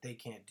things that they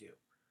can't do.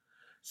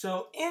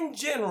 So in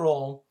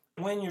general,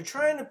 when you're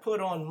trying to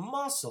put on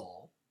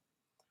muscle,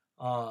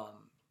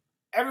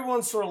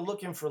 everyone's sort of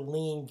looking for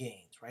lean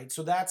gains, right?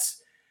 So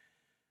that's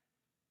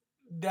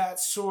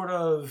sort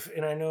of,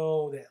 and I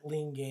know that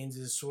Lean Gains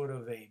is sort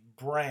of a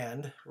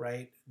brand,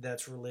 right?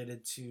 That's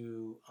related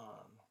to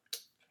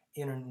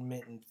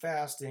intermittent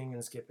fasting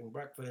and skipping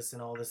breakfast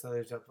and all this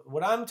other stuff.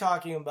 What I'm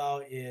talking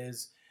about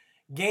is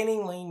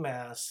gaining lean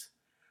mass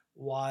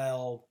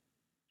while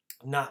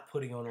not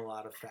putting on a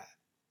lot of fat.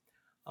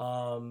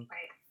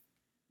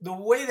 The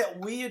way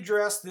that we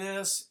address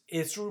this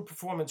is through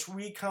performance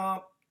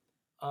recomp.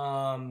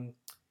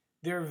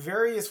 There are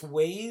various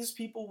ways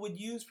people would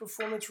use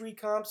performance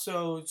recomp.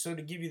 So to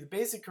give you the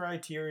basic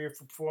criteria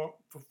for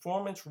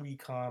performance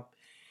recomp,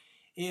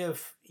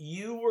 if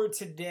you were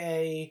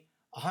today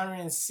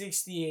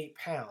 168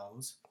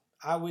 pounds,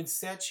 I would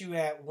set you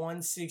at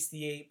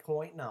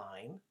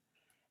 168.9.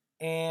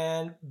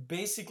 And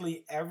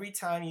basically every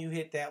time you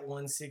hit that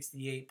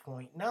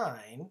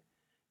 168.9,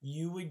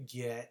 you would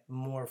get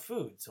more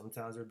food.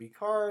 Sometimes it would be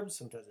carbs,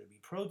 sometimes it would be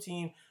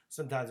protein,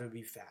 sometimes it would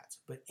be fats.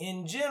 But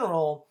in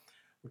general,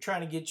 we're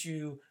trying to get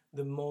you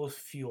the most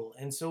fuel.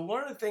 And so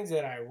one of the things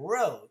that I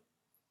wrote,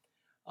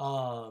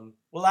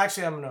 well,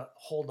 actually, I'm gonna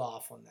hold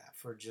off on that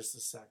for just a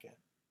second.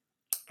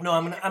 No,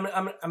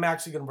 I'm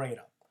actually gonna bring it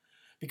up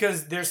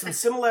because there's some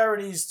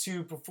similarities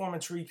to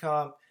performance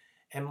recomp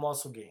and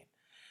muscle gain.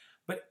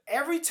 But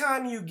every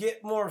time you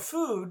get more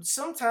food,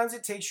 sometimes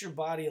it takes your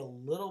body a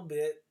little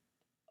bit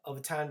of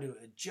a time to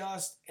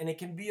adjust, and it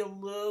can be a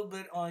little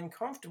bit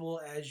uncomfortable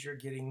as you're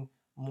getting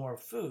more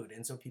food.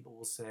 And so people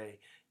will say,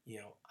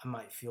 I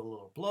might feel a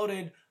little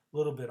bloated, a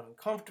little bit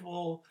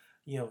uncomfortable.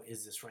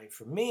 Is this right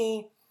for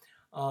me?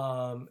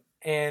 And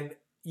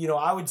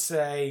I would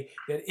say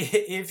that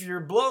if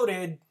you're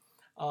bloated,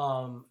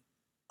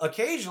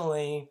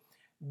 occasionally,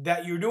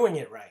 that you're doing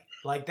it right.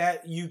 Like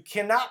that, you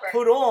cannot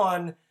put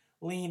on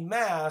lean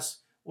mass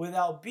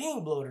without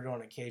being bloated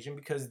on occasion,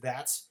 because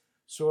that's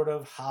sort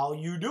of how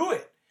you do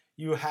it.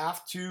 You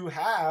have to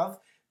have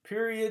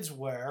periods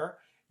where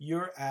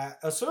you're at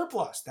a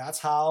surplus. That's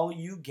how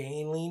you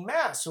gain lean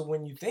mass. So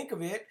when you think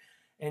of it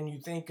and you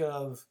think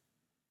of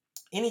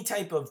any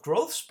type of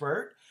growth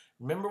spurt,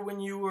 remember when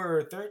you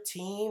were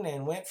 13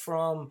 and went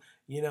from,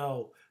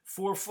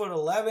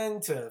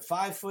 4'11" to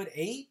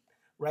 5'8",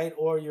 right?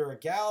 Or you're a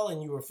gal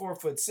and you were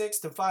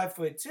 4'6" to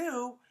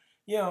 5'2",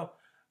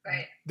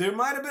 right. There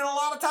might have been a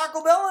lot of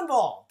Taco Bell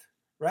involved,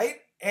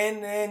 right?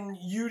 And then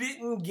you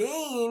didn't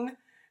gain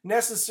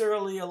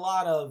necessarily a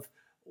lot of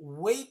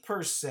weight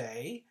per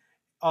se,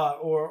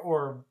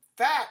 or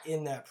fat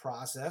in that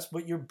process,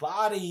 but your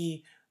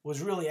body was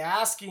really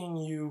asking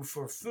you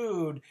for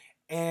food.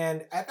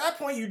 And at that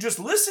point, you just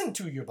listened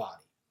to your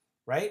body,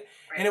 right?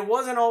 And it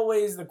wasn't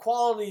always the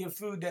quality of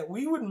food that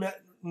we would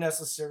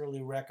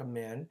necessarily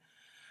recommend.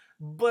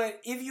 But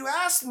if you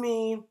ask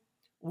me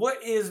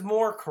what is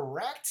more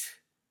correct,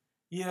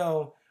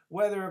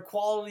 whether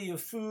quality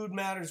of food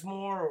matters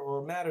more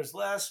or matters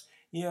less,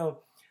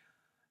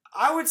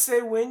 I would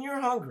say when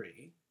you're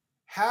hungry,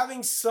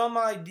 having some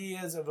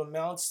ideas of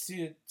amounts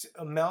to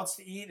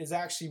eat is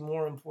actually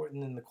more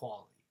important than the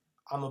quality.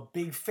 I'm a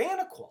big fan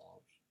of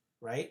quality,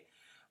 right?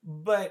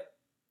 But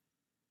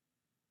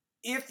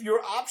if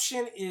your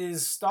option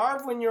is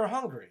starve when you're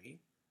hungry,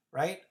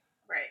 right?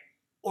 Right.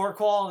 Or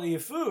quality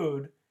of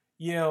food,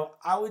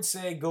 I would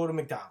say go to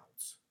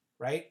McDonald's,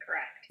 right?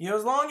 Correct.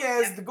 As long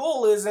as the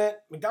goal isn't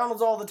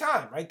McDonald's all the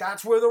time, right?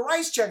 That's where the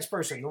Rice Chex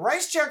person. The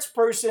Rice Chex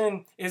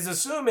person is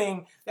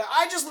assuming that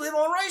I just live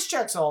on Rice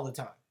Chex all the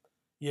time,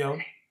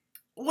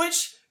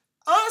 which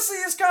honestly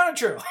is kind of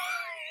true.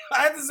 I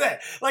have to say,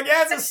 like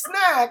as a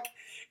snack,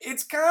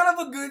 it's kind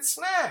of a good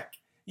snack.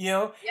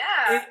 Yeah.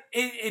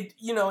 It's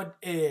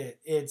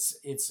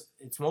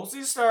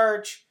mostly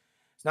starch.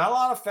 It's not a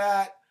lot of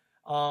fat.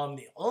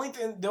 The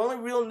only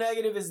real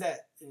negative is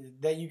that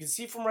you can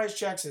see from Rice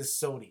Chex is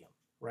sodium,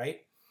 right?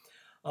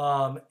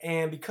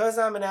 And because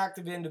I'm an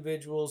active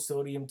individual,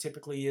 sodium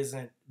typically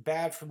isn't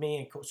bad for me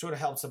and sort of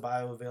helps the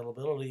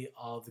bioavailability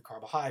of the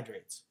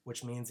carbohydrates,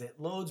 which means it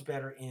loads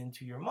better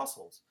into your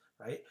muscles,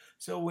 right?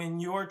 So when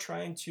you're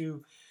trying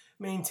to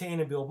maintain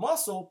and build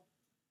muscle,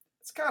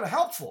 it's kind of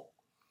helpful.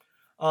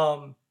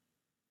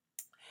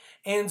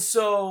 And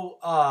so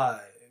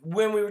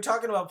when we were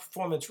talking about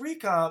performance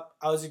recomp,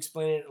 I was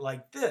explaining it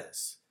like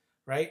this,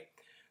 right?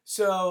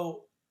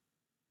 So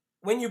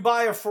when you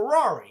buy a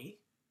Ferrari,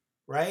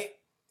 right,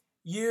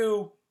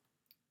 you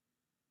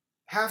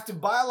have to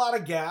buy a lot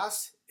of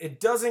gas. It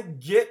doesn't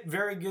get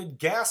very good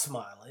gas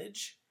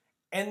mileage.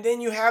 And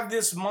then you have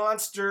this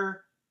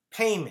monster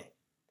payment,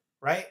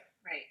 right?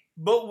 Right.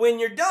 But when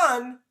you're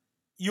done,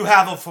 you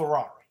have a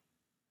Ferrari.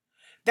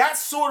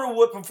 That's sort of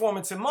what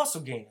performance and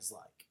muscle gain is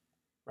like,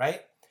 right?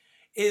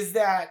 Is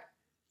that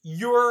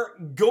you're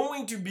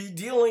going to be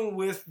dealing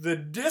with the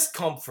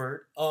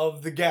discomfort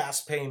of the gas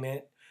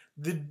payment,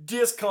 the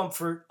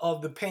discomfort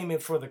of the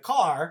payment for the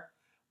car,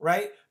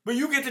 right? But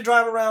you get to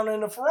drive around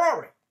in a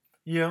Ferrari,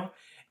 And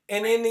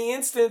in the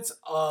instance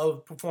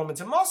of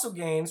performance and muscle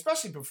gain,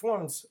 especially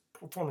performance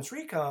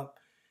recomp,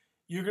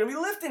 you're going to be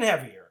lifting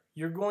heavier.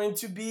 You're going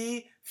to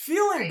be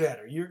feeling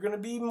better. You're going to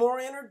be more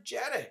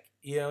energetic.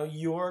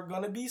 You're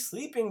going to be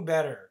sleeping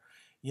better.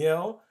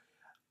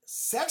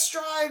 Sex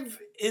drive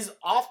is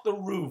off the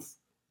roof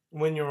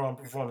when you're on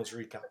performance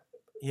recomp.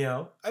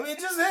 I mean, it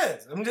just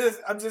is.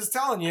 I'm just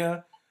telling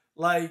you,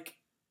 like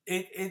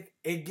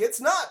it gets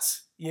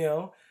nuts.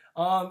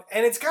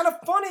 And it's kind of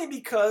funny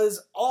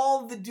because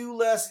all the do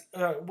less,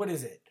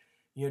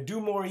 do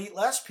more, eat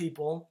less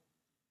people,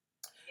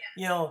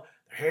 their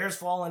hair's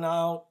falling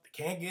out,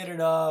 they can't get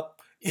it up,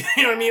 you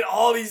know what I mean?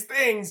 All these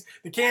things,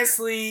 they can't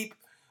sleep.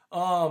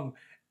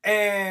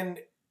 And,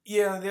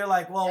 they're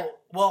like,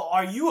 well,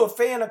 are you a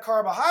fan of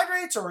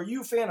carbohydrates or are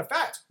you a fan of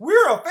fats?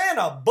 We're a fan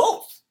of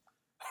both,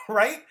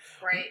 right?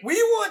 Right. We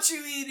want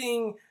you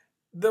eating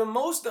the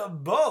most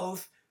of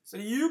both so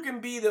you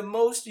can be the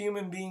most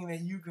human being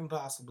that you can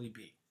possibly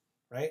be,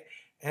 right?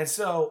 And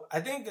so I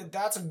think that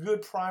that's a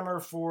good primer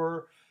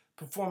for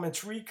performance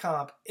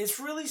recomp, it's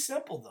really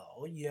simple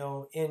though,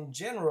 in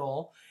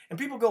general. And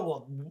people go,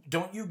 well,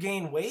 don't you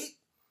gain weight?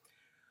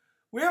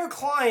 We have a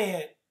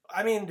client,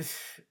 I mean,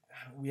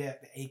 we have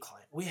a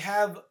client. We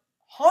have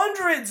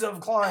hundreds of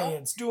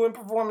clients doing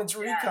performance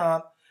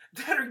recomp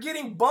that are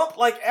getting bumped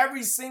like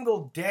every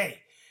single day.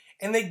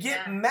 And they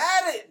get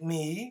mad at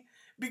me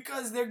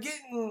because they're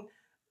getting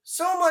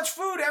so much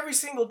food every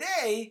single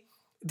day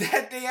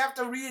that they have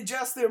to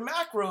readjust their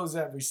macros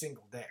every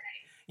single day.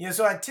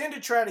 So I tend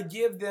to try to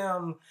give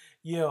them,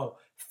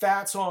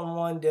 fats on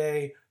one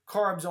day,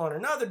 carbs on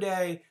another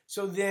day,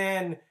 so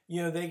then,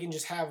 they can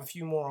just have a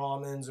few more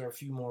almonds or a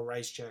few more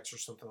rice checks or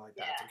something like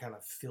that to kind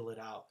of fill it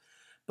out.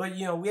 But,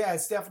 we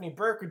had Stephanie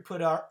Burke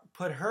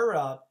put her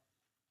up,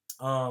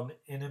 an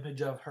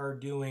image of her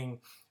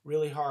doing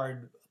really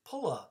hard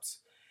pull-ups.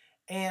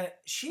 And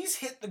she's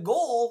hit the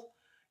goal,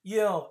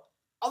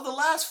 of the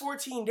last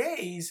 14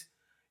 days,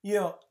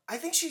 I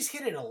think she's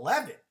hit it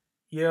 11.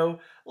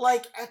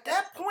 Like at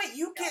that point,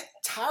 you get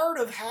tired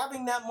of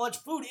having that much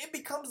food. It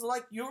becomes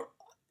like you're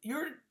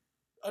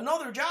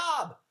another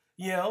job,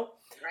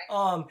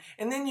 Right.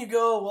 And then you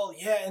go, well,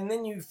 and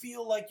then you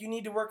feel like you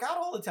need to work out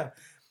all the time.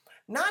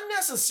 Not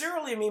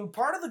necessarily. I mean,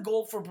 part of the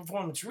goal for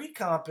performance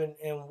recomp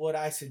and what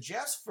I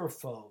suggest for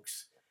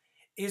folks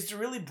is to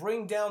really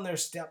bring down their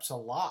steps a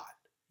lot,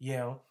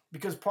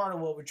 because part of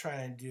what we're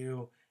trying to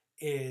do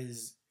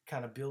is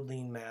kind of build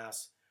lean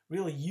mass,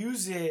 really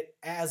use it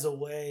as a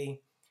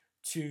way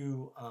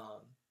to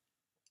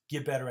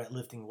get better at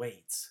lifting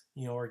weights,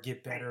 or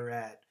get better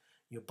at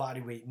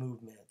body weight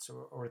movements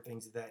or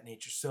things of that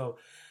nature. So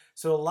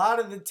a lot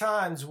of the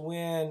times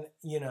when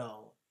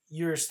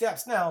your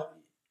steps, now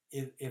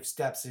if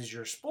steps is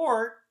your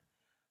sport,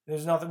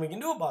 there's nothing we can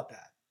do about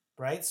that,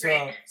 right?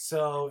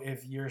 So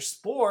if your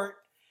sport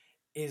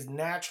is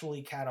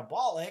naturally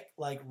catabolic,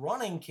 like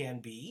running can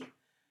be,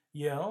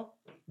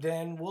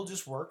 then we'll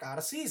just work out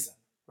of season,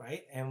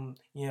 right? And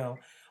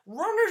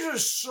runners are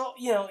so,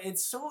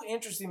 it's so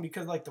interesting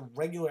because like the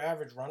regular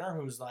average runner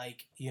who's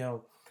like,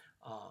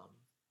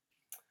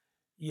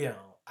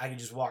 I can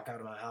just walk out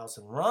of my house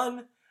and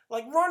run.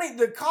 Like running,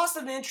 the cost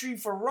of entry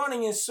for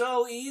running is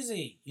so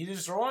easy. You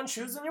just throw on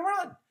shoes and you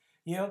run,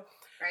 Right.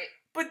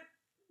 But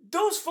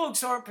those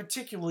folks aren't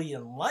particularly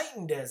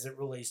enlightened as it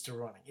relates to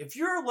running. If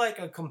you're like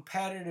a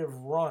competitive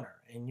runner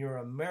and you're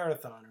a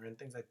marathoner and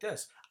things like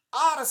this,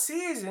 out of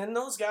season,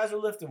 those guys are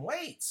lifting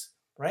weights,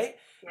 right?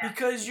 Yeah.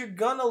 Because you're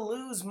gonna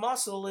lose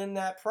muscle in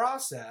that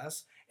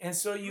process, and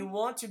so you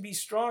want to be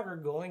stronger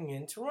going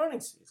into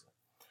running season.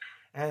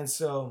 And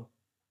so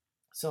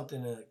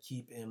something to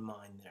keep in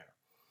mind there.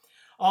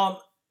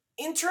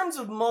 In terms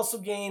of muscle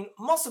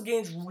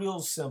gain's real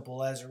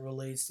simple as it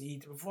relates to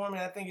Eat to Perform,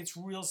 and I think it's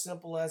real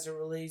simple as it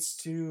relates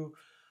to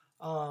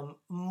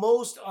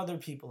most other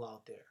people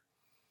out there.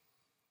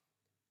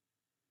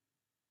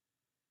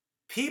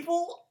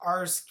 People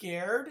are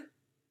scared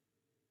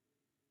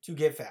to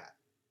get fat.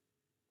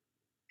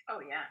 Oh,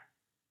 yeah.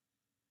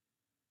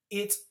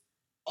 It's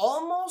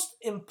almost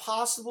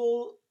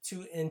impossible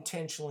to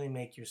intentionally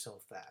make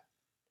yourself fat.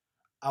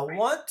 I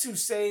want to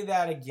say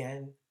that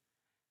again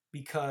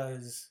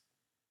because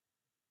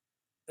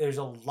there's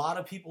a lot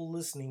of people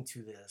listening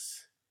to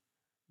this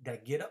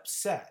that get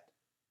upset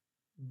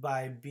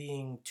by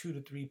being 2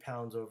 to 3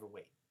 pounds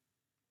overweight,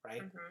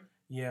 right?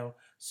 Mm-hmm.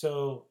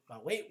 So my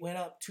weight went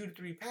up 2 to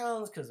 3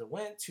 pounds because I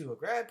went to a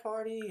grad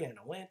party and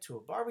I went to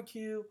a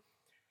barbecue.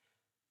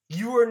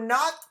 You are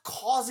not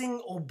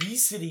causing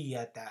obesity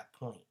at that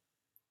point.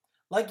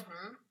 Like,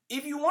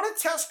 if you want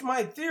to test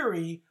my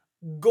theory,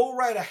 go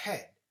right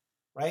ahead,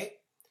 right?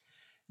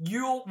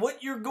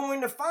 What you're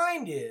going to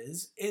find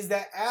is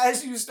that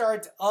as you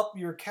start to up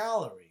your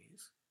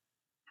calories,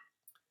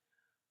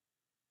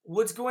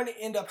 what's going to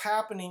end up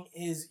happening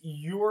is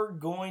you're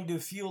going to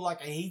feel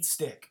like a heat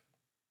stick,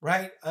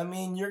 right? I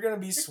mean, you're going to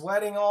be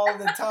sweating all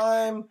the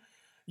time.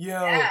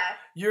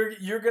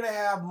 You're going to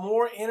have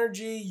more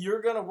energy.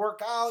 You're going to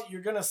work out.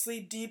 You're going to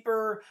sleep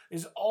deeper.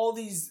 There's all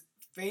these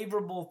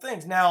favorable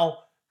things.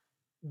 Now,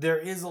 there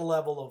is a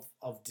level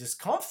of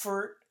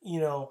discomfort,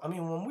 I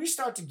mean, when we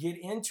start to get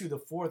into the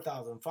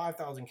 4,000,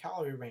 5,000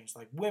 calorie range,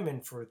 like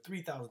women for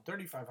 3,000,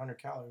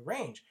 3,500 calorie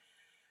range,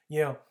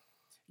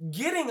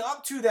 getting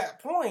up to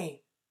that point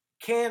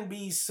can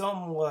be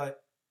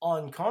somewhat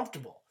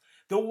uncomfortable.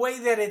 The way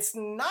that it's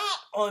not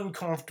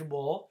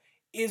uncomfortable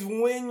is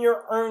when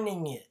you're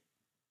earning it,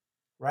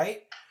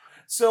 right?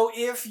 So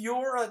if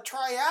you're a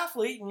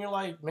triathlete and you're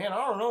like, man, I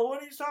don't know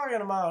what he's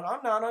talking about,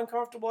 I'm not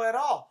uncomfortable at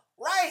all.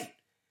 Right.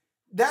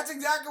 That's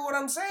exactly what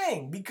I'm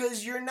saying,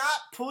 because you're not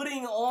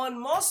putting on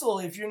muscle.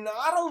 If you're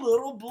not a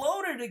little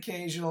bloated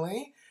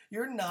occasionally,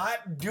 you're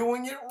not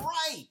doing it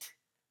right.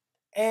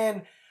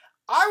 And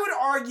I would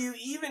argue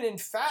even in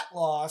fat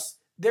loss,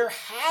 there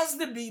has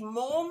to be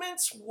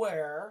moments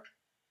where,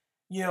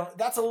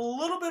 that's a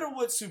little bit of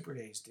what Super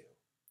Days do,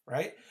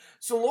 right?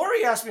 So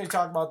Lori asked me to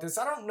talk about this.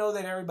 I don't know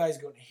that everybody's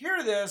going to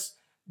hear this,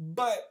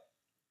 but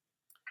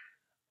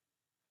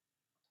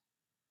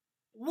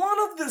one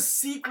of the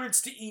secrets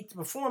to Eat to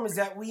Perform is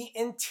that we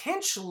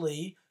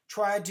intentionally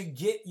try to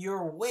get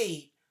your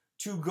weight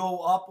to go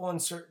up on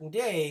certain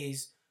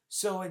days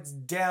so it's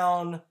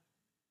down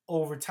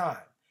over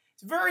time.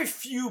 It's very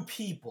few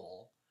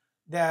people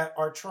that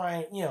are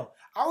trying,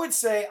 I would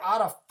say out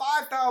of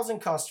 5,000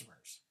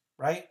 customers,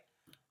 right,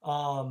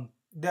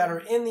 that are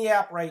in the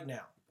app right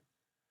now.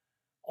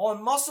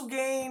 On muscle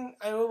gain,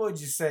 what would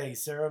you say,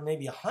 Sarah?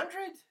 Maybe 100?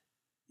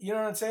 You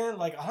know what I'm saying?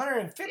 Like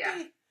 150?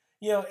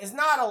 Yeah. It's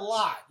not a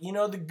lot.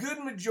 The good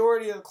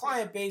majority of the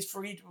client base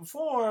for Eat to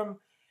Perform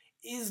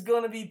is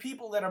going to be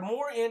people that are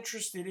more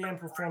interested in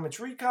performance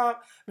recomp.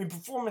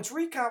 Performance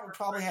recomp would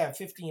probably have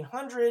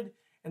 1,500,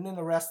 and then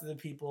the rest of the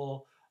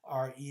people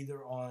are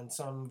either on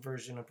some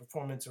version of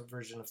performance or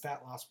version of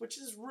fat loss, which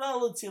is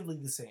relatively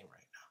the same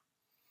right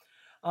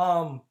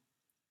now.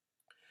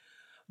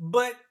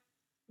 But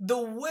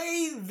the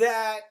way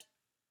that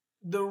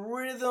the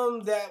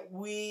rhythm that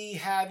we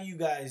have you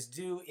guys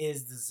do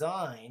is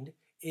designed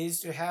is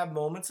to have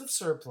moments of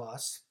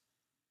surplus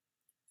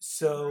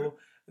so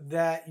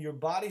that your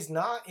body's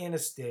not in a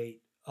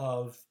state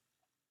of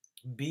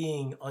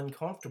being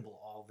uncomfortable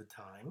all the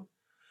time.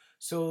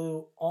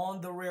 So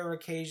on the rare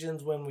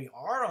occasions when we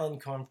are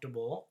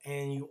uncomfortable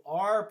and you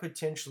are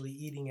potentially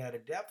eating at a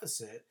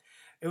deficit,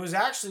 it was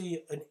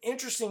actually an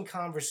interesting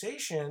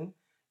conversation,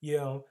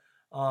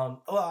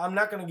 I'm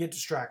not going to get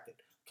distracted,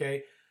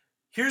 okay?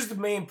 Here's the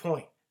main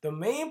point. The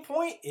main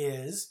point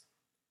is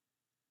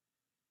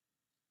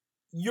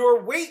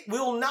your weight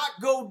will not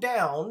go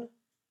down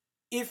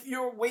if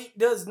your weight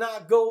does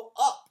not go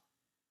up,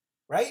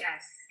 right?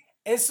 Yes.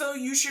 And so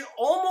you should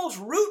almost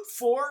root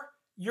for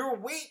your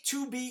weight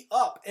to be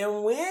up.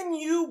 And when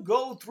you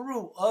go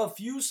through a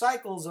few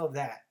cycles of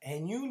that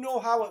and you know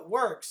how it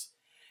works,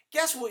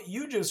 guess what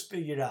you just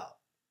figured out?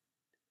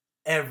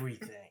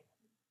 Everything,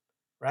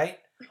 right?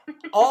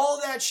 All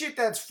that shit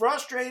that's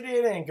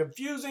frustrated and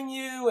confusing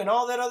you and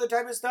all that other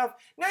type of stuff,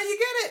 now you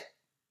get it,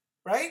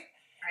 right?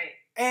 Right.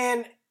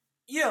 And,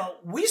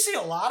 we see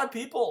a lot of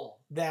people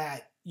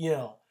that,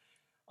 get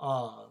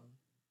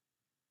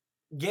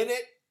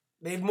it.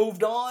 They've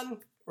moved on,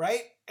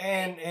 right?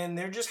 And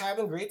they're just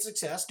having great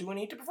success doing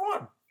Eat to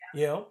Perform,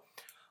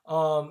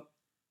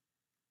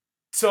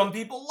 Some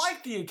people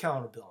like the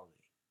accountability,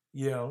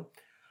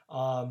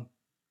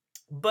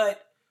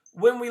 But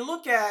when we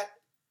look at,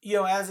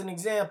 as an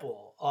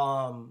example,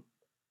 on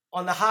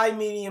the high,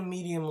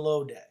 medium,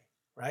 low day,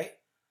 right?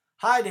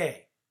 High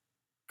day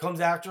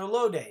comes after a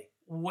low day.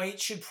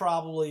 Weight should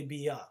probably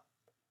be up.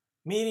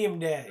 Medium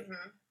day,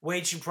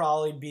 weight should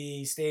probably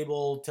be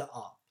stable to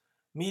up.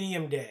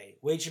 Medium day,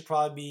 weight should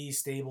probably be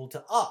stable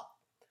to up.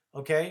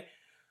 Okay?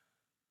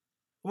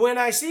 When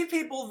I see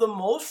people the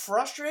most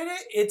frustrated,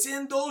 it's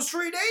in those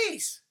 3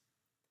 days.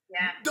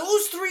 Yeah.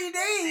 Those 3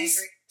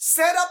 days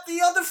set up the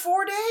other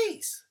 4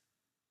 days.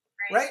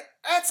 Right?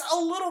 That's a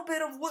little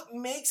bit of what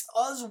makes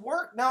us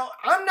work. Now,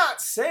 I'm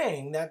not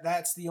saying that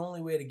that's the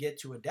only way to get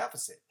to a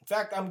deficit. In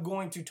fact, I'm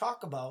going to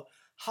talk about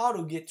how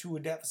to get to a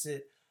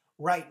deficit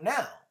right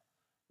now,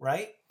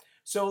 right?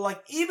 So,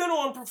 like, even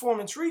on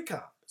performance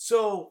recomp.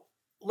 So,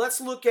 let's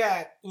look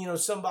at,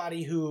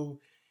 somebody who,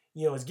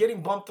 is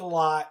getting bumped a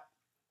lot,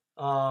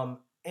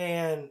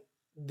 and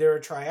they're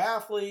a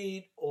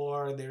triathlete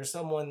or they're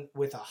someone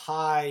with a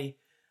high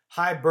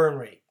burn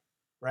rate,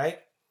 right?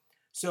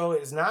 So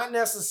it's not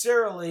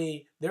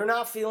necessarily, they're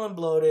not feeling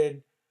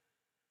bloated.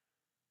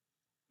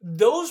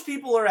 Those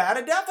people are at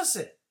a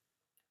deficit,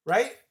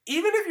 right?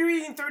 Even if you're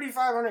eating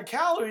 3,500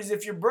 calories,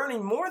 if you're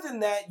burning more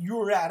than that,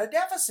 you're at a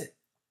deficit,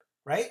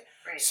 right?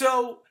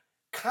 So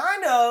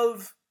kind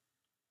of,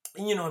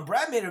 and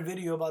Brad made a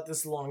video about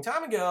this a long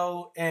time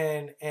ago,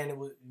 and it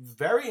was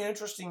very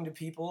interesting to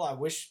people. I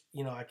wish,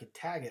 I could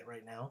tag it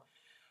right now.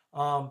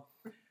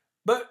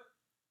 But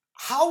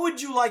how would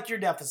you like your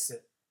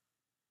deficit?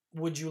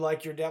 Would you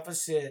like your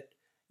deficit,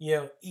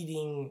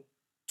 eating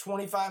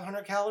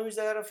 2,500 calories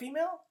at a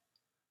female,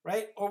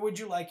 right? Or would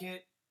you like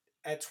it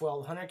at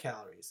 1,200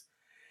 calories?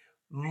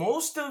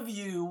 Most of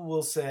you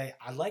will say,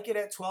 I like it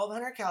at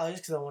 1,200 calories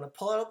because I want to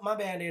pull out my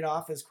Band-Aid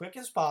off as quick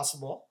as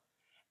possible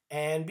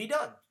and be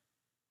done.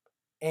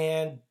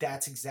 And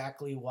that's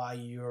exactly why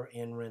you're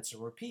in rinse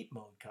and repeat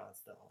mode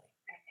constantly,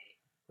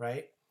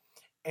 right?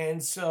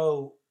 And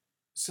so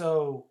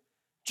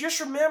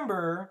just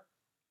remember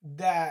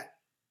that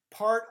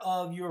part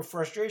of your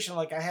frustration,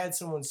 like I had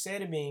someone say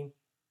to me,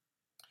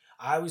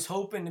 I was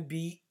hoping to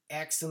be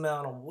X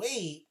amount of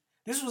weight.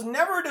 This was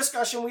never a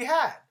discussion we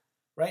had,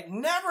 right?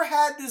 Never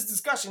had this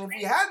discussion. If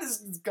we had this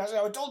discussion,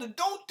 I would have told her,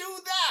 don't do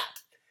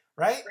that,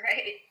 right?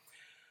 Right.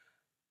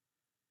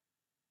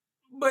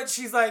 But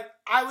she's like,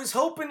 I was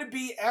hoping to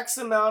be X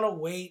amount of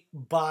weight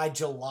by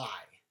July,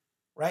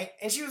 right?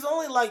 And she was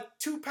only like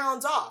 2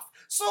 pounds off.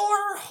 So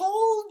her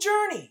whole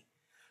journey,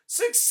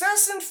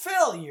 success and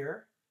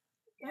failure,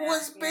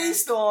 was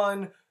based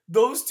on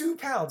those 2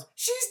 pounds.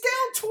 She's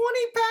down 20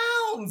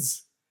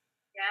 pounds.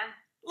 Yeah.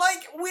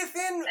 Like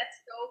within... That's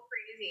so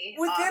crazy.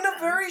 Within awesome. a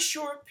very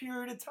short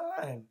period of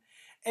time.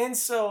 And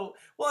so,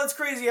 well, it's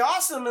crazy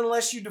awesome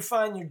unless you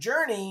define your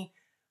journey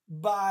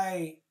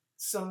by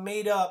some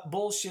made up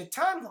bullshit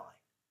timeline,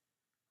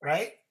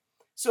 right?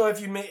 So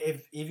if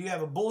you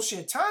have a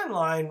bullshit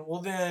timeline,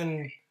 well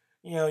then,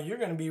 you're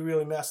going to be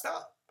really messed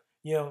up,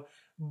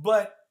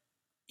 but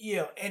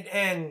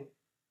and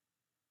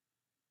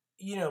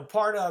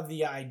part of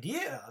the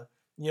idea,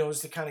 is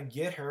to kind of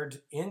get her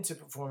into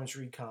performance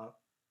recomp.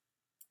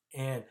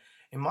 And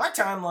my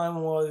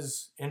timeline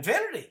was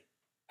infinity,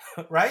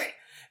 right?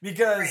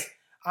 Because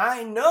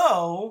I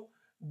know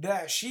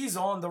that she's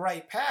on the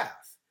right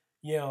path,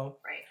 Right.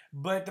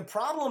 But the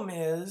problem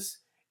is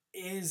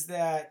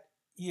that,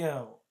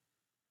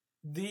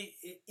 the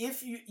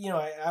if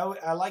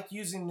I like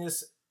using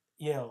this,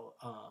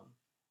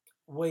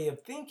 way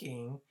of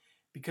thinking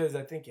because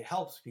I think it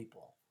helps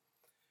people.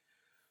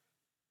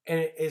 And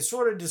it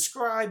sort of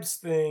describes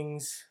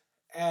things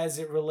as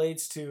it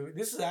relates to,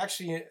 this is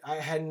actually, I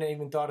hadn't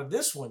even thought of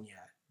this one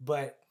yet,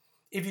 but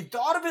if you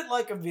thought of it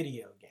like a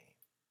video game,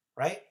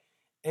 right?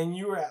 And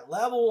you were at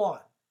level 1,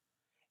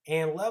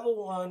 and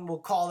level 1, we'll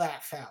call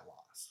that fat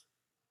loss.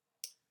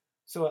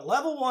 So at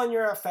level 1,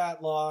 you're at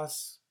fat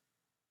loss,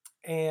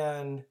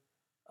 and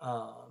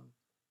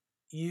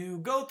you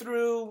go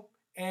through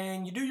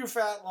and you do your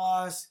fat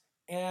loss,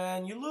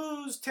 and you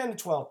lose 10 to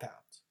 12 pounds.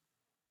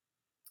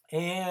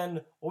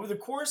 And over the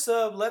course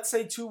of, let's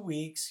say, 2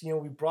 weeks,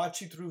 we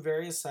brought you through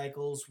various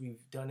cycles.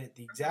 We've done it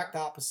the exact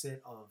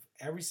opposite of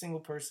every single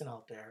person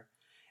out there.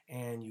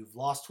 And you've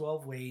lost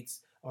 12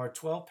 weights or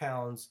 12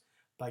 pounds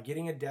by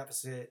getting a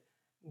deficit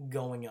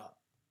going up.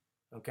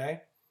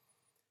 Okay?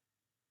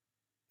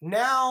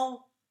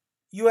 Now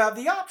you have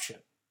the option,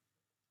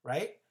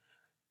 right?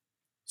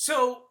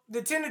 So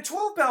the 10 to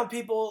 12 pound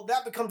people,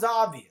 that becomes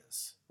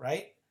obvious,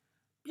 right?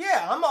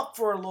 Yeah, I'm up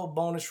for a little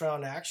bonus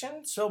round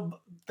action. So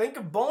think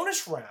of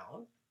bonus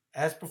round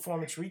as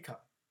performance recon,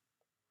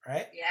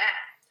 right? Yeah.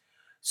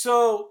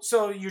 So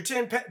your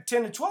 10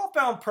 to 12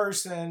 pound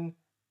person,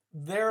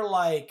 they're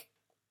like,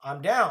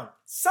 I'm down.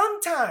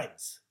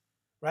 Sometimes,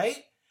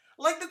 right?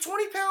 Like the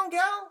 20-pound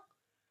gal,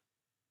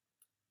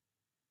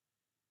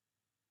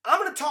 I'm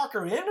going to talk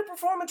her into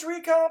performance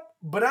recon,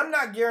 but I'm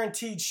not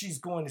guaranteed she's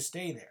going to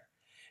stay there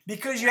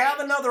because you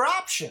have another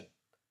option.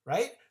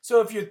 Right?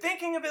 So if you're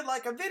thinking of it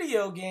like a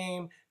video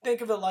game,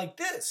 think of it like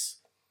this.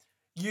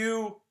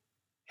 You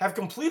have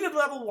completed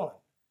level 1.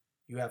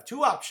 You have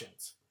 2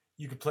 options.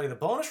 You could play the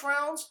bonus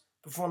rounds,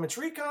 performance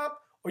recomp,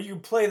 or you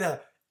can play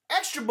the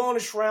extra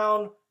bonus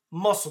round,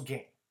 muscle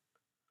gain.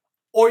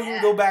 Or you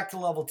can go back to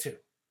level 2.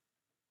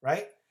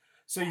 Right?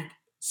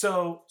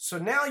 So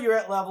now you're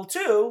at level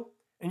 2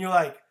 and you're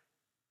like,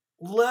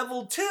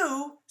 level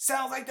 2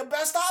 sounds like the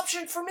best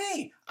option for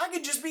me. I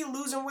could just be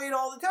losing weight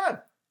all the time.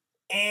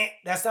 And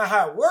that's not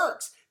how it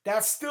works.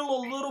 That's still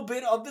a little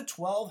bit of the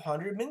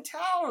 1200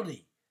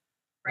 mentality,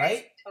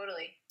 right?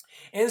 Totally.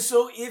 And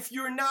so if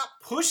you're not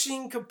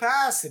pushing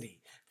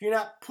capacity, if you're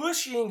not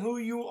pushing who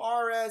you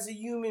are as a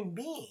human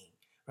being,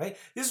 right?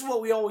 This is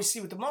what we always see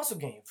with the muscle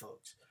gain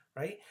folks,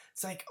 right?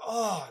 It's like,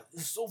 oh, I'm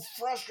so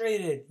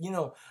frustrated.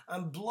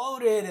 I'm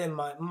bloated and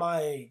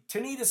my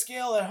Tanita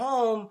scale at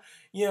home,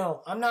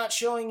 I'm not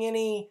showing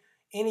any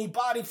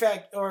body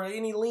fat or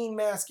any lean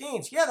mass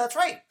gains. Yeah, that's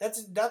right.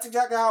 That's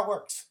exactly how it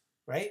works,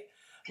 right?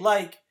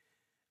 Like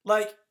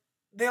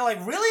they're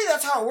like, really?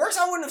 That's how it works?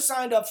 I wouldn't have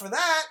signed up for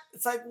that.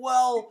 It's like,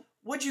 well,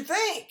 what'd you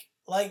think?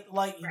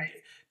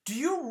 Do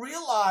you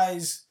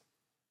realize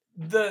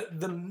the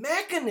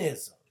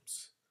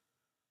mechanisms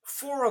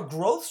for a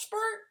growth spurt?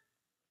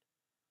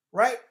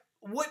 Right?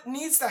 What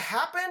needs to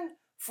happen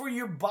for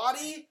your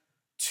body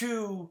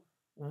to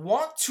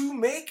want to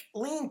make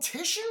lean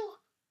tissue?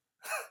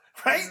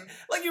 Right? Mm-hmm.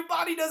 Like your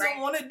body doesn't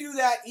want to do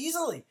that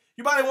easily.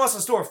 Your body wants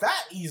to store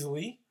fat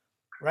easily,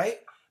 right?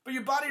 But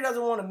your body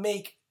doesn't want to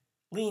make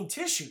lean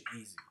tissue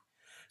easy.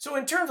 So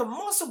in terms of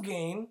muscle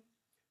gain,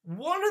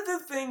 one of the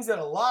things that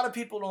a lot of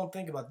people don't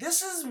think about,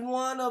 this is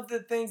one of the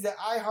things that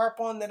I harp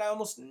on that I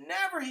almost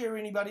never hear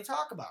anybody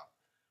talk about,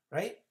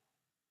 right?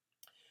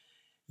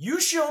 You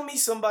show me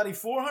somebody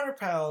 400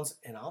 pounds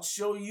and I'll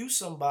show you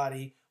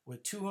somebody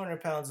with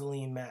 200 pounds of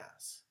lean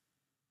mass.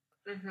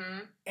 Mm-hmm.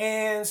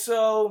 And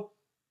so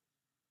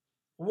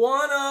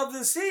one of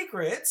the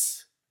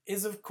secrets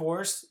is, of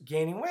course,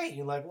 gaining weight.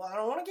 You're like, well, I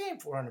don't want to gain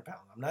 400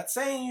 pounds. I'm not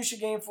saying you should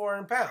gain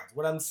 400 pounds.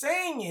 What I'm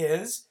saying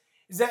is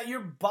that your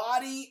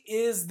body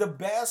is the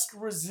best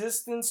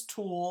resistance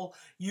tool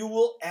you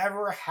will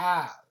ever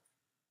have,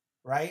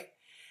 right?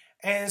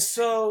 And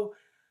so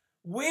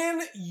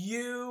when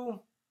you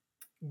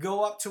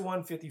go up to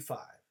 155,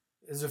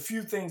 there's a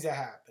few things that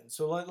happen.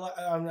 So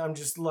I'm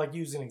just like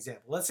using an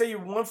example. Let's say you're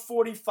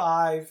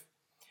 145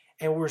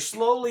 and we're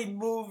slowly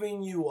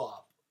moving you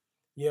up,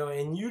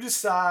 and you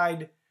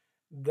decide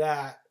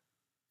that,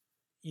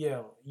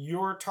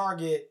 your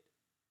target,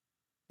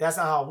 that's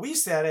not how we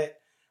set it.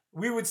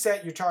 We would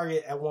set your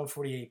target at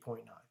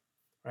 148.9,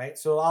 right?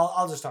 So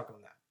I'll just talk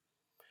on that.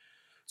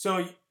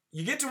 So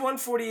you get to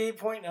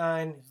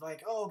 148.9, it's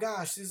like, oh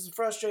gosh, this is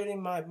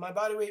frustrating. My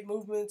body weight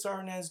movements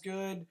aren't as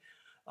good.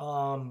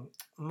 My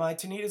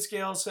Tanita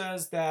scale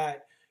says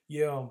that,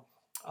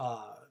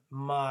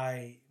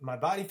 my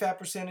body fat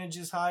percentage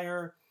is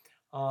higher.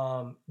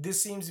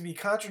 This seems to be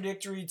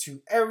contradictory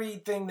to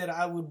everything that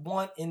I would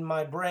want in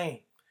my brain.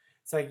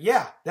 It's like,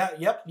 yeah,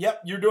 yep,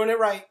 you're doing it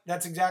right.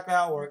 That's exactly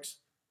how it works,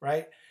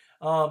 right?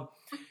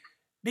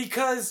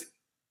 Because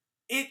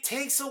it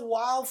takes a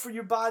while for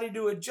your body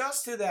to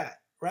adjust to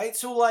that, right?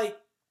 So, like,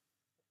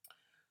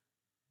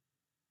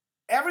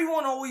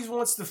 everyone always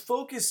wants to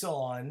focus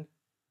on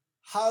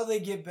how they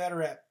get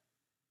better at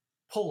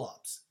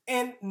pull-ups.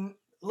 And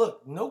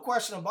look, no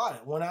question about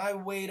it. When I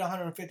weighed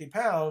 150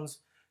 pounds,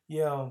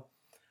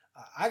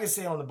 I could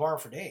stay on the bar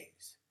for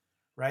days,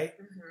 right?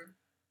 Mm-hmm.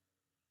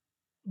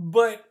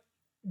 But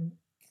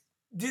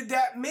did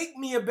that make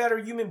me a better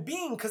human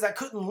being because I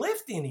couldn't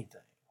lift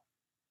anything,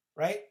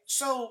 right?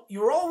 So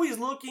you're always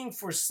looking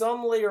for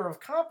some layer of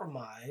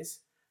compromise,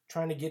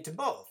 trying to get to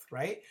both,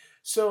 right?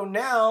 So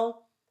now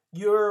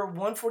your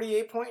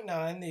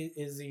 148.9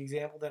 is the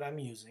example that I'm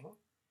using,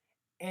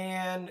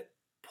 and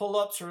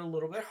pull-ups are a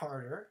little bit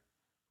harder,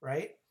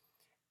 right?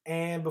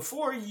 And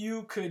before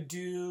you could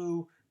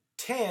do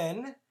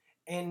 10,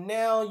 and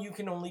now you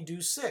can only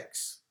do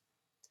 6.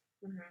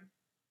 Mm-hmm.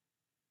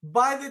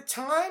 By the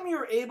time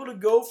you're able to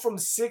go from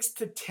 6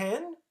 to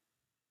 10,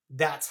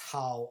 that's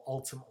how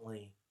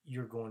ultimately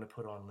you're going to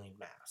put on lean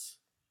mass.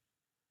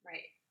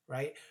 Right.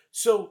 Right?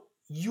 So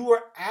you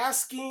are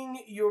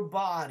asking your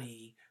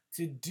body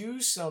to do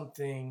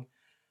something.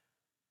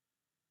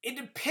 It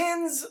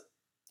depends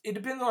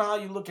on how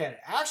you look at it.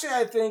 Actually,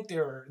 I think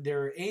there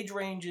are age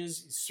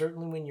ranges,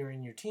 certainly when you're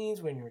in your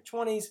teens, when you're in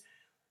your 20s,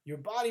 your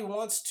body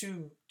wants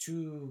to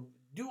do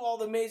all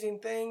the amazing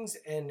things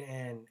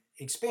and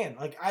expand.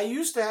 Like, I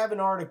used to have an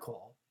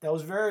article that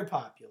was very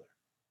popular,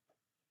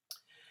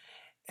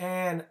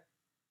 and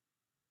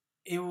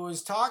it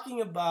was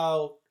talking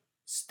about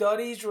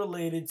studies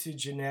related to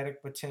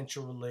genetic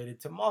potential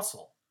related to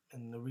muscle.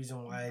 And the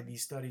reason why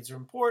these studies are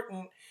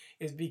important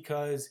is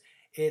because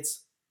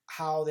it's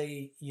how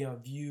they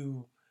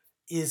view,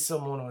 is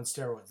someone on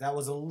steroids. That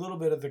was a little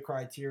bit of the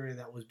criteria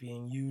that was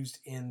being used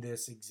in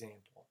this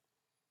example.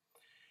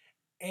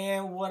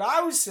 And what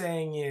I was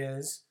saying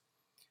is,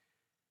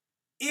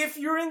 if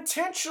you're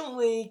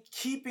intentionally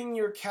keeping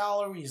your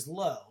calories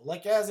low,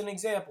 like as an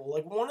example,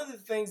 like one of the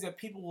things that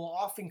people will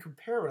often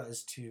compare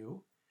us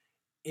to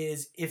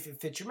is if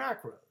it fits your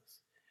macros,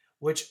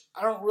 which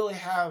I don't really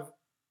have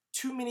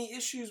too many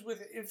issues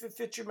with if it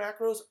fits your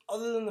macros,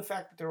 other than the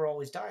fact that they're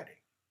always dieting,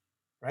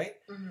 right?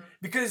 Mm-hmm.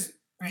 Because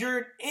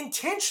you're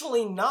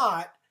intentionally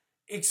not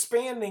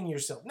expanding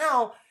yourself.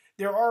 Now,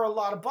 there are a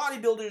lot of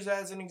bodybuilders,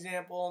 as an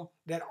example,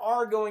 that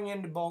are going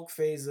into bulk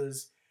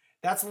phases.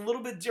 That's a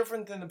little bit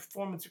different than the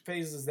performance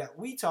phases that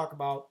we talk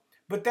about,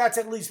 but that's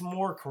at least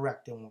more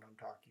correct than what I'm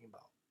talking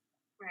about.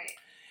 Right.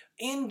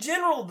 In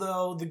general,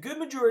 though, the good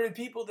majority of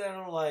people that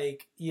are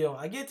like,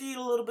 I get to eat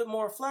a little bit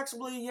more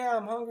flexibly. Yeah,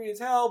 I'm hungry as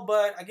hell,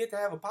 but I get to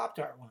have a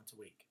Pop-Tart once a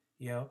week,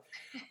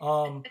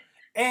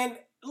 and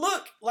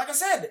look, like I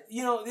said,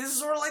 this is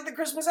sort of like the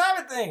Christmas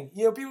habit thing.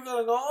 People are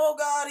going to go, oh,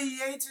 God, he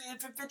hates it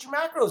if it fits your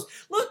macros.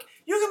 Look,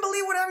 you can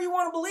believe whatever you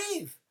want to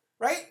believe,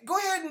 right? Go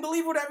ahead and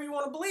believe whatever you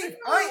want to believe.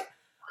 I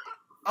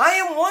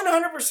am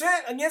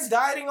 100% against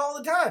dieting all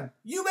the time.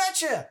 You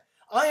betcha.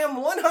 I am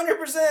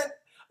 100%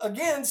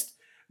 against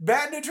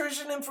bad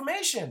nutrition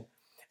information.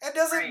 It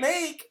doesn't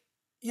make,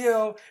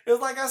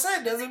 it's like I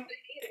said,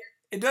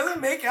 it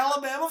doesn't make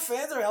Alabama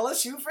fans or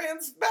LSU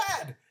fans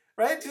bad,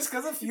 right? Just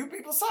because a few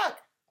people suck,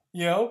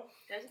 Doesn't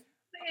make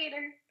you a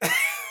hater.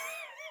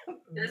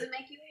 Doesn't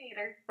make you a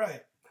hater.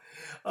 Right.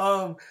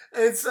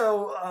 And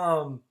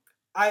so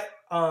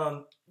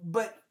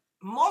but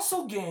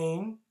muscle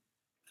gain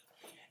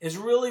is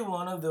really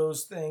one of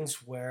those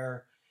things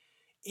where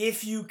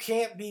if you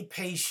can't be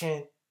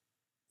patient,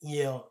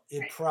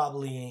 it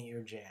probably ain't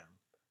your jam.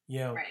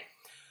 Right.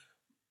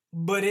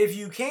 But if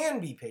you can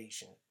be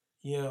patient,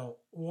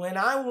 when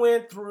I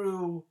went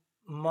through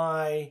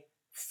my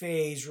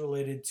phase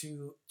related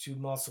to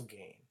muscle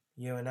gain,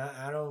 and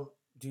I don't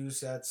do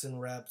sets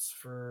and reps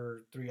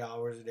for 3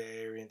 hours a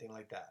day or anything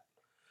like that,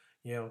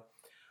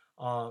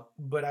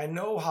 but I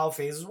know how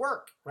phases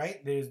work,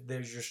 right?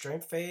 There's your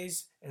strength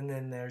phase, and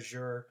then there's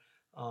your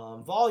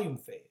volume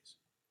phase.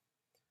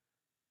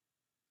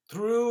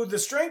 Through the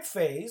strength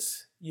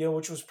phase,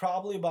 which was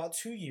probably about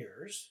 2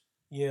 years,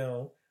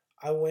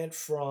 I went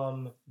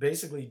from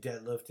basically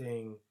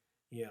deadlifting,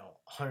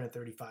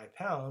 135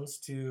 pounds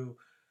to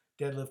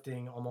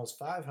deadlifting almost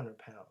 500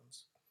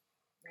 pounds.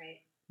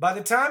 Right. By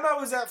the time I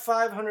was at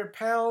 500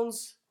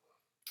 pounds,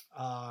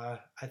 I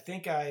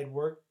think I had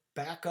worked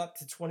back up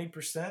to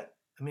 20%.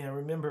 I mean, I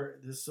remember,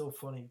 this is so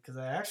funny because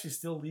I actually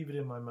still leave it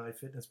in my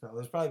MyFitnessPal.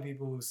 There's probably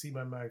people who see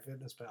my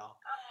MyFitnessPal. Aww.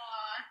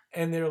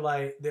 And they're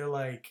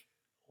like,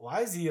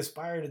 why is he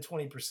aspiring to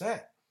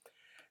 20%?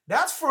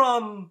 That's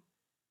from,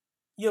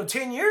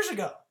 10 years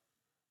ago,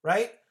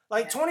 right?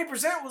 Like 20%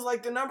 was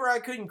like the number I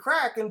couldn't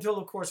crack until,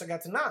 of course, I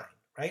got to 9,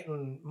 right?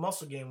 And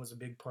muscle gain was a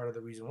big part of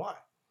the reason why.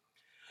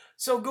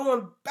 So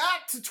going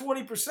back to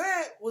 20%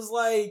 was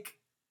like,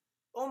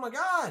 oh my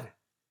God,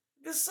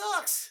 this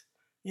sucks.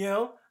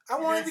 I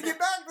wanted to get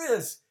back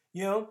this,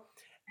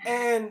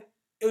 and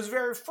it was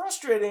very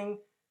frustrating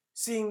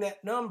seeing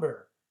that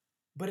number.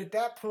 But at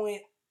that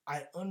point,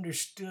 I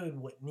understood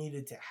what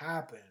needed to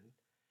happen.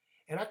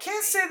 And I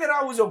can't say that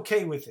I was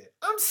okay with it.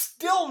 I'm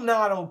still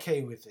not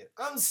okay with it.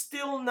 I'm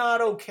still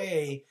not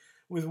okay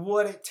with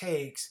what it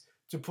takes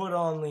to put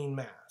on lean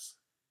mass.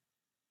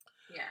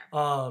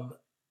 Yeah.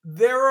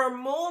 There are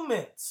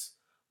moments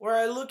where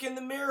I look in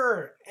the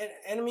mirror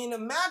and I mean,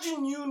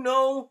 imagine you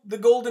know the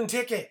golden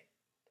ticket.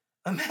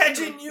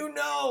 Imagine you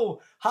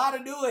know how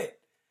to do it,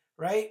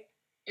 right?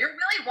 You're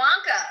Willy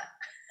Wonka.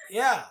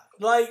 Yeah,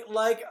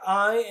 like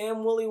I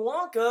am Willy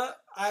Wonka.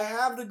 I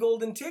have the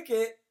golden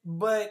ticket,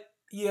 but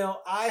you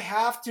know, I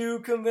have to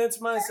convince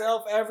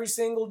myself every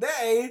single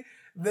day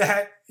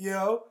that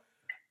uh,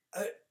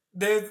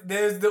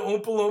 there's the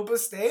Oompa Loompa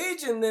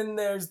stage, and then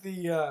there's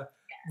the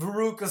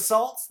Veruca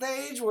Salt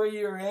stage where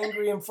you're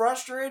angry and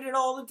frustrated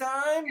all the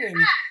time, and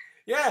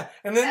yeah,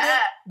 and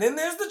then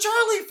there's the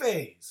Charlie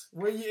phase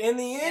where you in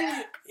the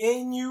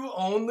end you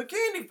own the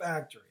candy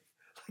factory.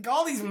 Like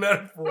all these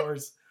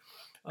metaphors.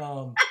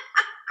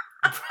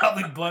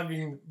 Probably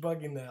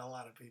bugging the hell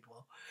out of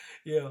people.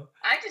 Yeah.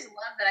 I just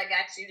love that I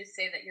got you to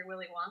say that you're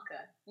Willy Wonka.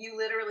 You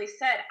literally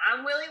said,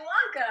 "I'm Willy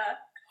Wonka."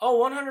 Oh,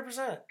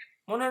 100%.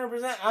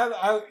 100%. I'm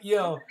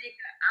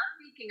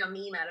making a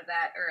meme out of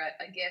that, or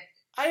a gift.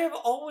 I have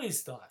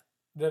always thought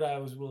that I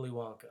was Willy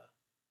Wonka.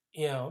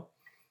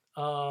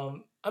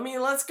 I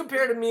mean, let's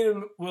compare to me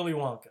to Willy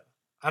Wonka.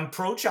 I'm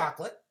pro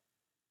chocolate,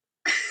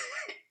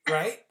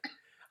 right?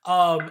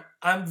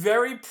 I'm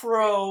very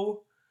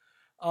pro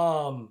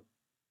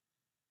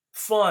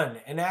fun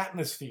and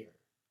atmosphere,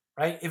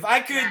 right? If I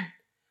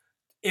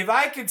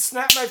could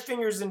snap my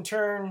fingers and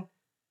turn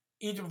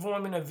each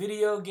form in a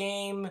video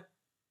game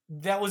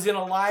that was in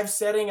a live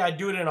setting, I'd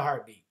do it in a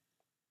heartbeat.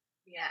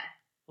 Yeah,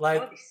 like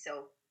that would be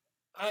so.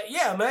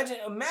 Yeah,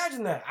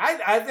 imagine that.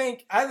 I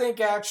think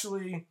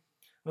actually,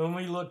 when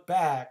we look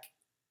back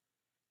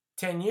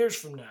 10 years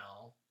from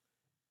now,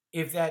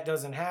 if that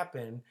doesn't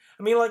happen,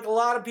 I mean, like a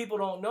lot of people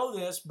don't know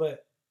this,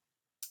 but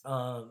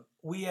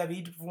we have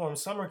Eat to Perform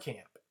summer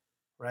camp,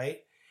 right?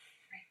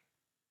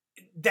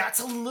 That's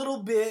a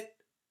little bit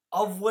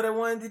of what I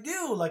wanted to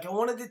do. Like, I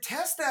wanted to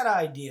test that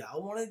idea. I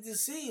wanted to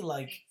see,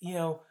 like,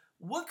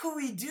 what could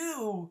we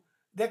do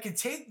that could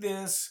take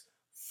this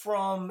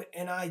from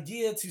an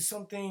idea to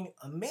something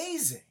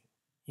amazing,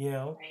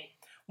 Right.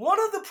 One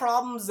of the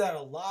problems that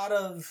a lot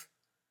of,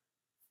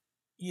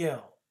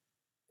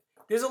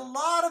 there's a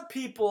lot of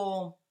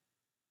people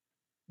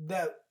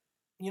that,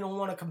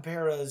 want to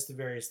compare us to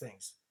various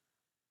things.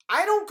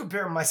 I don't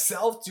compare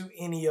myself to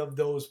any of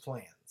those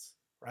plans,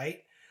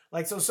 right?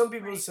 Like, so some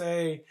people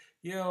say,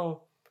 some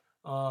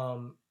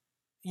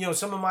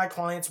of my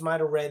clients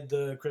might have read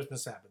the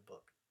Christmas Sabbath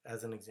book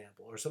as an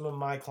example, or some of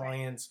my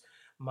clients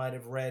might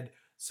have read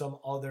some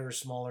other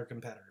smaller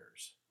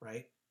competitors,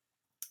 right?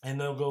 And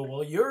they'll go,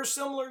 well, you're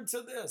similar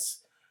to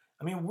this.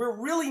 I mean, we're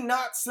really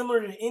not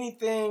similar to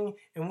anything,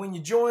 and when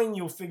you join,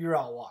 you'll figure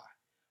out why,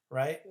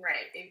 right?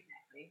 Right,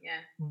 exactly,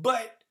 yeah.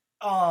 But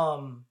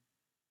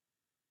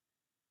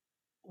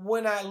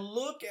when I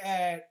look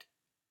at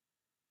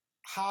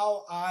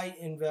how I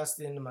invest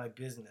into my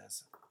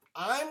business,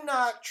 I'm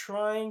not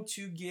trying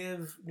to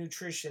give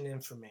nutrition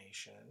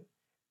information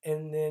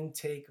and then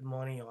take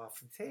money off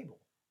the table,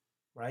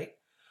 right?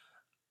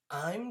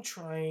 I'm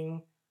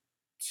trying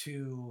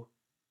to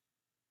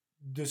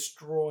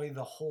destroy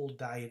the whole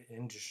diet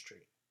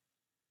industry,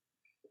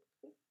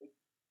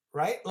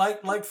 right?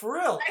 Like for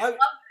real. I love it.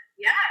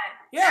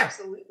 Yeah,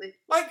 absolutely.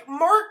 Like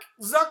Mark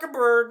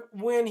Zuckerberg,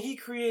 when he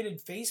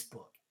created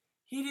Facebook,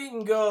 he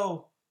didn't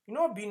go,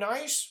 it'd be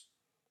nice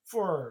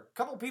for a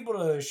couple people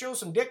to show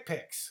some dick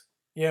pics,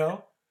 You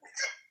know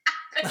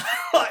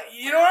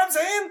what I'm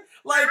saying?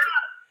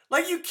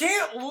 Like you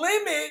can't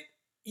limit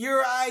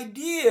your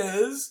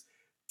ideas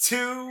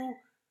to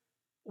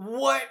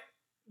what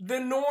the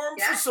norm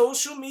for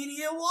social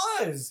media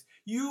was.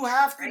 You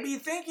have to be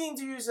thinking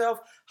to yourself,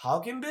 how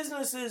can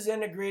businesses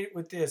integrate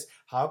with this?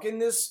 How can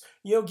this,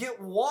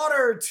 get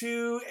water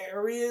to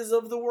areas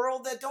of the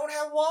world that don't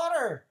have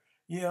water?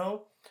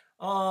 You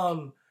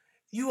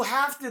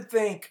have to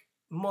think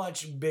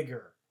much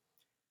bigger.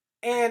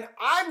 And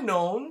I've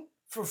known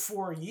for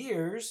 4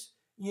 years,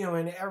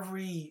 and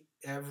every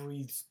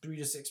 3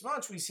 to 6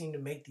 months, we seem to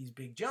make these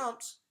big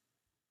jumps.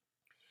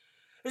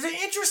 There's an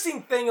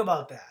interesting thing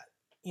about that,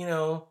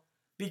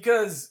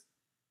 because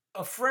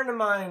a friend of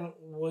mine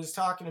was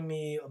talking to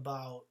me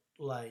about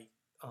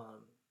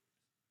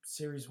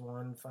Series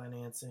 1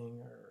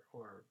 financing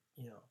or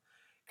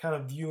kind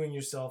of viewing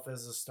yourself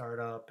as a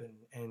startup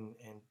and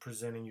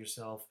presenting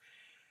yourself.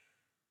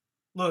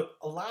 Look,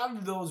 a lot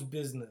of those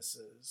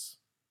businesses,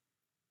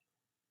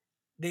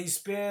 they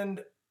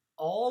spend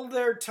all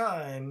their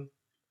time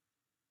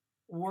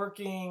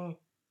working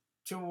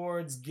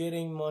towards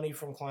getting money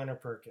from Kleiner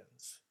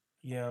Perkins,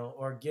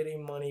 or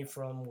getting money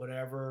from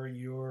whatever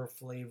your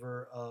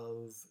flavor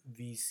of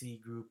VC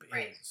group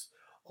is,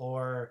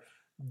 or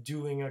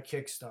doing a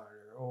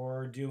Kickstarter,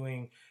 or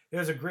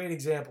there's a great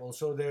example.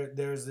 So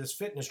there's this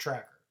fitness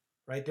tracker,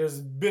 right?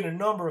 There's been a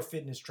number of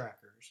fitness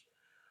trackers.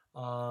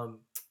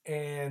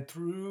 And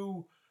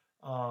through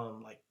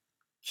like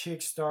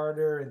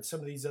Kickstarter and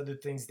some of these other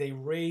things, they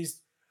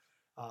raised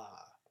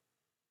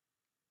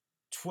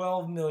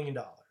 $12 million.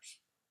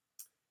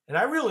 And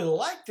I really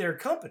liked their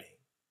company.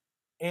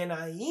 And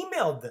I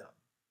emailed them.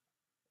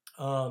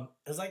 I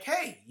was like,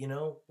 hey,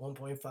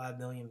 1.5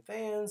 million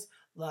fans,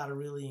 a lot of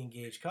really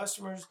engaged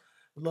customers.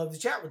 Would love to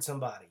chat with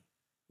somebody.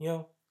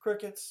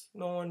 Crickets.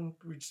 No one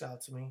reached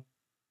out to me.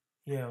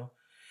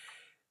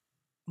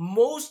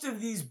 Most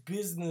of these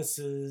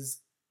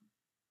businesses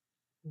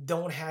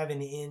don't have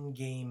an end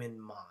game in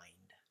mind.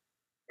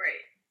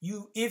 Right.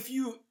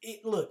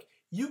 Look,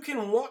 you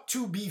can want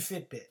to be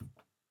Fitbit,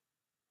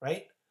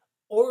 right?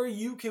 Or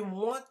you can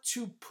want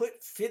to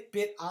put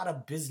Fitbit out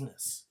of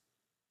business.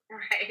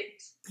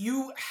 Right.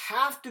 You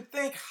have to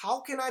think, how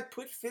can I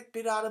put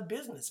Fitbit out of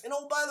business? And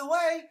oh, by the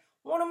way,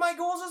 one of my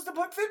goals is to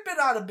put Fitbit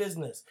out of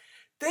business.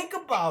 Think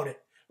about it.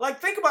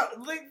 Think about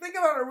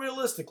it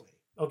realistically,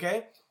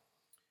 okay?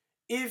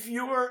 If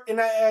you're, and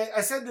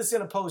I said this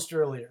in a post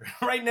earlier,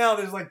 right now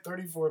there's like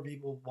 34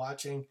 people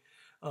watching,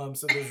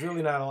 so there's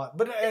really not a lot.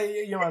 But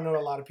I know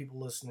a lot of people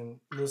listen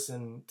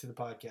to the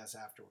podcast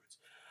afterwards.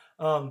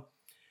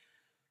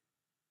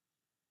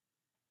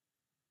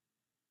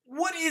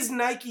 What is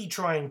Nike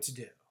trying to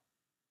do,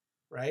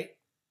 right?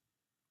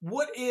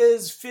 What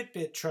is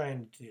Fitbit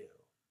trying to do?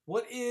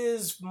 What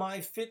is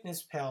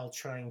MyFitnessPal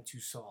trying to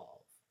solve?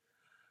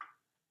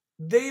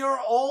 They are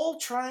all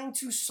trying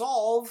to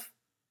solve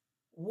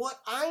what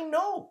I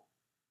know,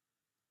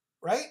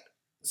 right?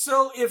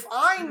 So if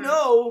I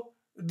know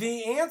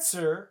the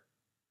answer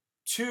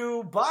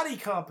to body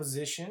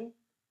composition,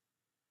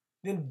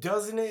 then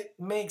doesn't it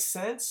make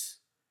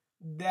sense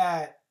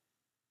that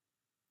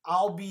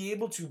I'll be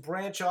able to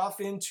branch off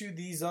into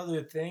these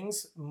other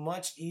things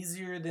much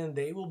easier than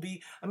they will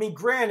be? I mean,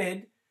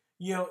 granted,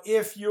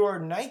 if you're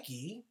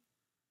Nike,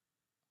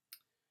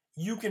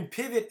 you can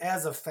pivot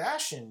as a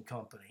fashion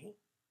company,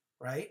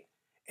 right?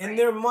 And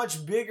they're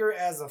much bigger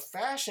as a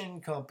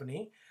fashion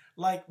company.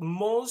 Like,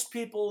 most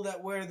people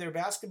that wear their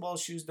basketball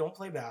shoes don't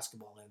play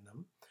basketball in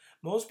them.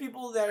 Most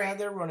people that have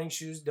their running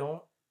shoes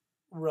don't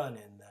run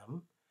in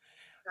them.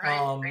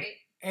 Right.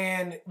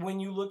 And when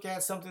you look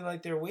at something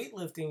like their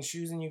weightlifting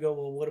shoes and you go,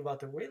 well, what about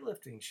their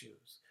weightlifting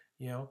shoes?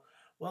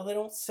 Well, they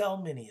don't sell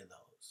many of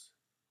those,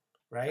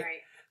 right?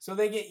 So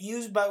they get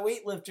used by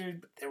weightlifters,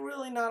 but they're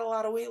really not a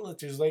lot of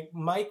weightlifters. Like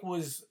Mike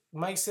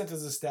sent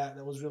us a stat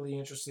that was really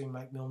interesting.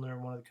 Mike Milner,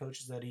 one of the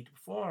coaches at Eat to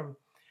Perform.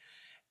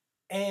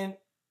 And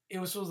it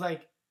was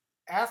like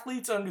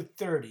athletes under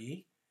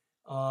 30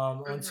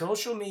 on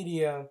social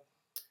media,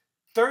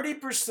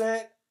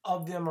 30%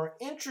 of them are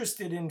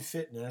interested in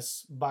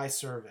fitness by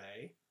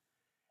survey,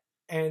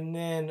 and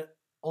then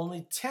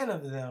only 10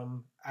 of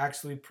them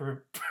actually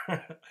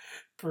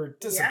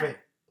participate.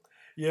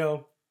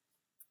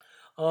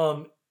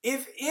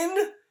 If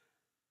in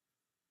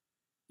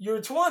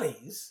your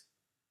 20s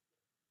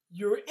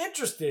you're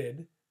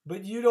interested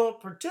but you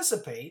don't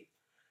participate,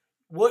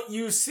 what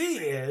you see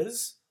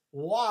is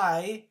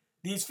why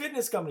these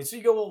fitness companies. So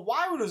you go, well,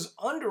 why would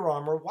Under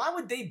Armour, why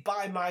would they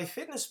buy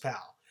MyFitnessPal?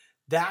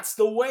 That's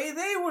the way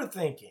they were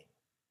thinking,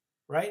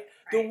 right?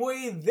 The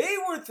way they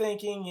were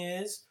thinking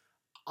is,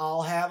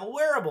 I'll have a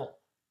wearable.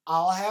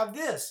 I'll have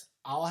this.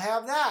 I'll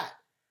have that,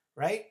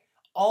 right?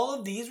 All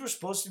of these were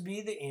supposed to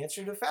be the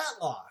answer to fat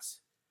loss.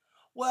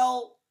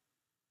 Well,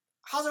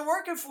 how's it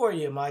working for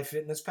you,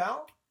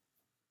 MyFitnessPal?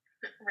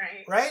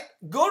 Right?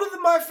 Go to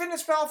the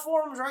MyFitnessPal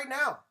forums right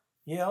now.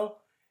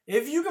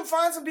 If you can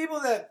find some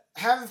people that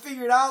haven't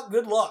figured out,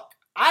 good luck.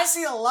 I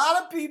see a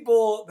lot of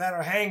people that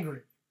are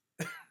hangry.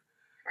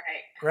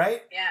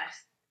 Right?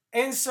 Yes.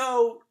 And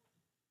so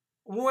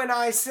when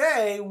I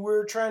say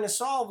we're trying to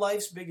solve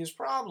life's biggest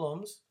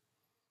problems,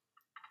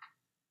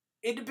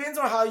 it depends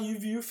on how you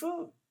view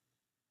food,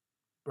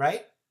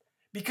 right?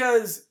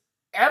 Because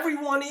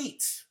everyone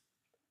eats.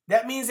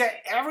 That means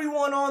that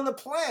everyone on the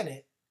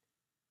planet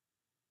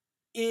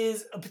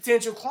is a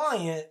potential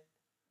client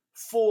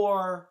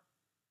for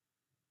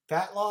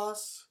fat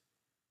loss,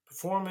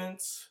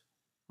 performance,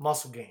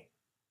 muscle gain,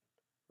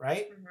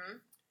 right?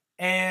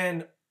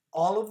 And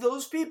all of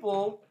those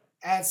people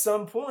at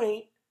some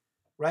point,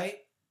 right,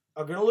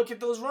 are going to look at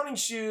those running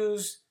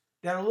shoes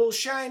that are a little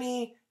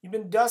shiny. You've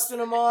been dusting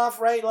them off,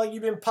 right? Like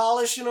you've been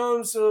polishing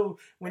them. So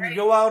when you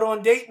go out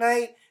on date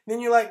night, then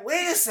you're like,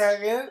 wait a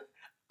second,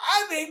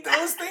 I think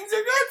those things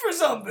are good for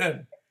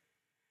something,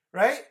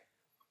 right?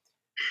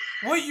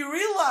 What you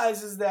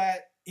realize is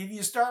that if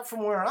you start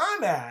from where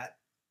I'm at,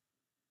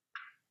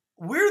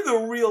 we're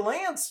the real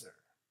answer.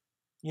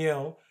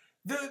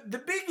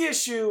 The big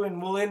issue, and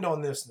we'll end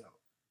on this note.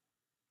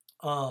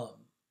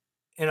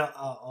 And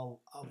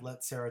I'll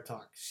let Sarah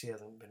talk. She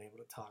hasn't been able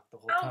to talk the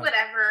whole time. Oh,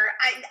 whatever.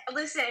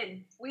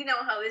 Listen. We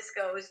know how this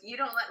goes. You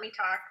don't let me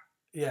talk.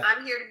 Yeah.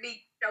 I'm here to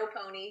be show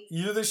pony.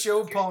 You're the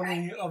show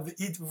pony of the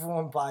Eat to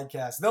Perform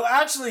podcast. Though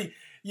actually,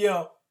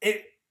 I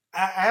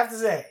have to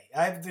say,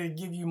 I have to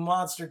give you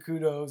monster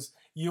kudos.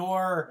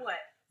 Your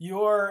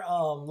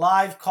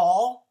live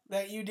call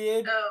that you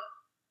did. Oh,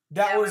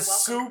 That yeah, was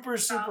my welcome super,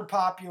 super call.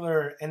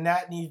 popular, and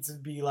that needs to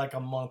be like a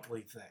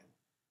monthly thing,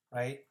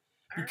 right?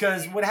 All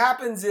Because right. what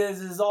happens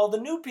is all the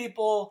new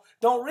people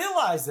don't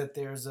realize that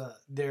there's a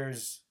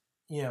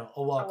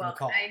Oh, welcome well,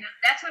 call. I know.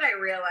 That's what I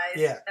realized.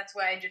 Yeah. That's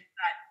why I just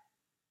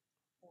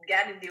thought,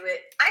 got to do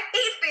it. I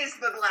hate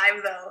Facebook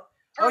Live, though,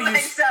 Oh, for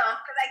myself,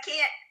 because I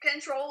can't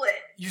control it.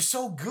 You're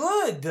so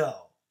good,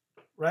 though,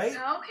 right? Okay,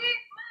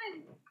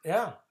 fine.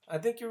 Yeah, I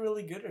think you're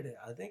really good at it.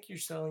 I think you're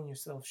selling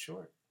yourself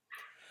short.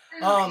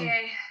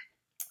 Okay.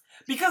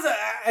 Because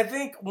I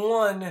think,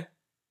 one,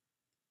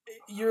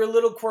 you're a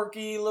little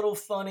quirky, a little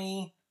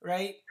funny,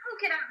 right? I'll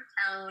get out of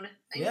town.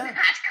 I'm Yeah. not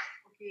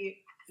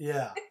quirky.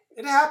 Yeah.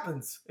 It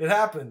happens. It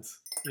happens.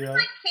 You know?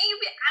 Like,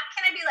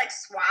 can I be like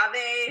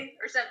Suave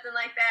or something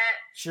like that?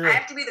 Sure. I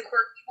have to be the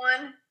quirky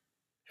one.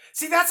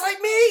 See, that's like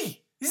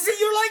me. You see,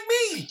 you're like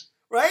me,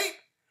 right?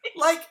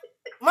 Like,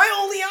 my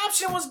only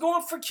option was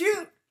going for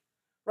cute,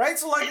 right?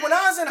 So, like, when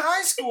I was in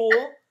high school,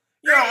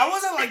 I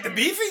wasn't like the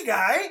beefy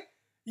guy.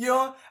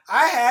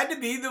 I had to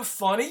be the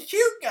funny,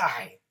 cute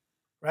guy,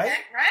 right?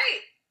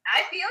 Right.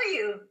 I feel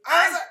you.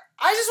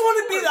 I just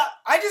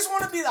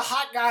want to be the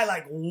hot guy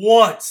like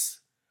once.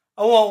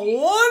 I want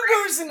one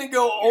person to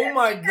go, oh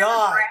my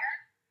God.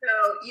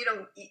 So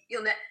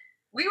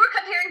we were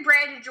comparing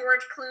Brad to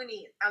George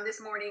Clooney on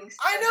this morning's.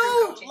 I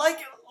know, like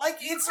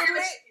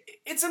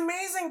it's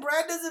amazing.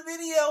 Brad does a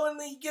video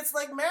and he gets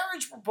like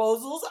marriage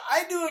proposals.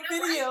 I do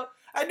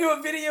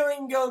a video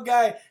and go,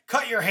 guy,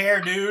 cut your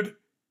hair, dude.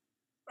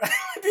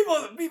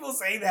 people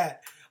say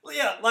that.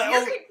 Yeah,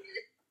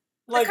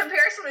 the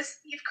comparison with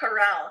Steve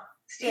Carell.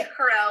 Steve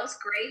Carell's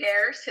gray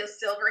hairs, his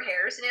silver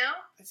hairs now.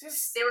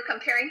 They were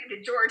comparing him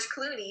to George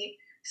Clooney.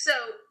 So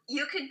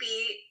you could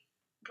be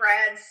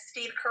Brad's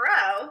Steve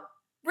Carell.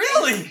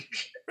 Really?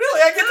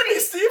 Really? I get to be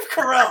Steve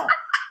Carell.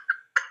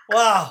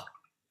 Wow.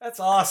 That's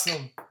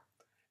awesome.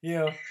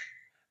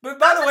 But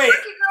by the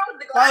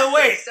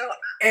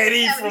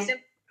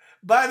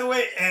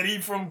way, Eddie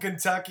from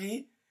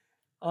Kentucky,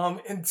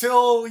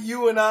 until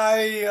you and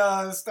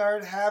I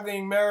start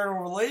having marital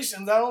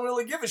relations, I don't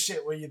really give a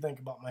shit what you think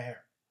about my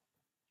hair.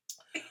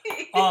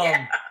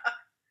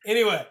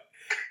 Anyway,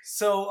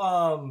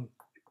 so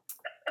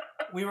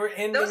we were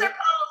in. Those are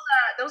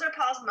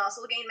Paul's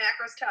muscle gain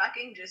macros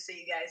talking. Just so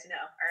you guys know.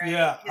 All right.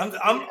 Yeah, I'm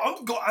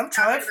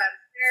trying. About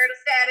marital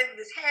status with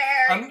his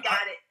hair. He's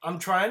got it. I'm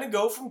trying to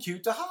go from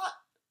cute to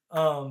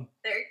hot.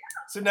 There you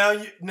go. So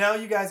now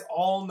you guys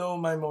all know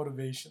my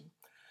motivation.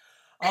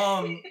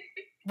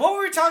 What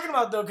were we talking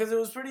about though? Because it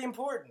was pretty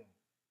important.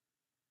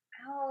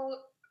 Oh.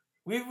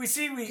 You were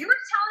telling me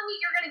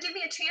you're going to give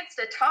me a chance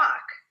to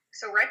talk.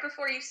 So right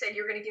before you said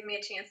you're going to give me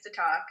a chance to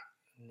talk,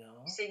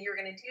 no, you said you were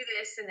going to do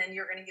this, and then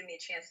you're going to give me a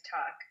chance to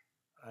talk.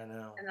 I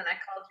know. And then I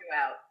called you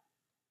out.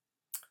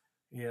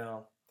 Yeah.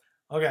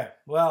 Okay.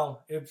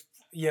 Well, if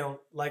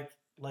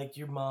like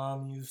your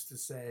mom used to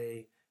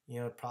say,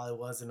 it probably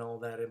wasn't all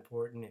that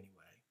important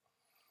anyway.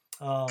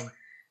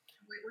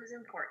 It was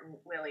important,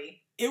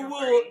 Willie.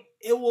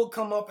 It will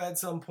come up at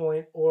some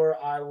point, or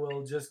I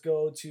will just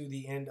go to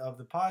the end of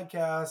the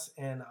podcast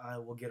and I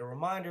will get a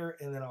reminder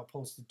and then I'll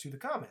post it to the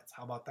comments.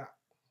 How about that?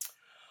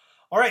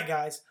 All right,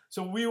 guys.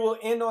 So we will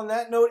end on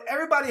that note.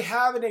 Everybody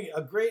having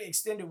a great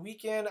extended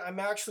weekend. I'm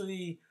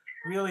actually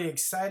really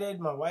excited.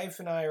 My wife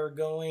and I are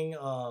going.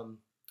 So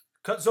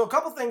a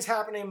couple things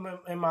happening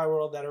in my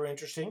world that are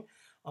interesting.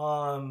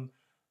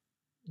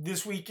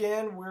 This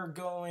weekend we're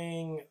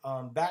going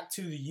back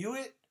to the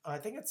Hewitt. I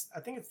think it's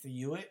the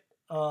Hewitt.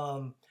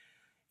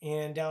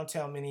 In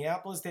downtown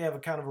Minneapolis, they have a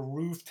kind of a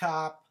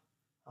rooftop.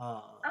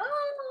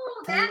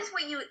 That's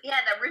what the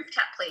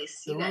rooftop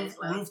place. The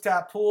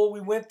rooftop pool.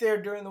 We went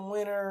there during the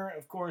winter.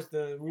 Of course,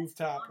 the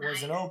rooftop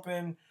wasn't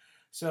open,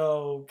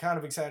 so kind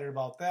of excited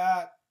about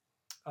that.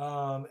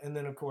 And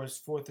then of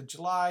course 4th of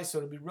July, so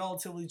it'll be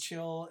relatively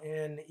chill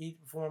in Eat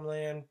Perform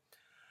Land.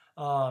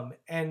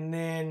 And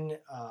then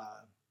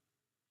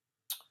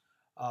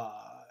I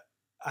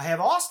have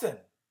Austin.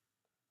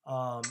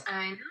 I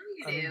know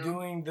you do. I'm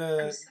doing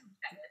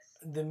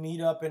the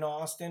meetup in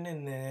Austin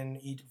and then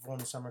Eat Perform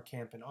Summer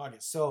Camp in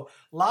August. So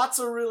lots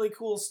of really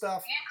cool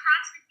stuff. And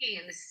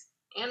CrossFit games.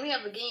 And we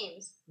have the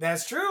games.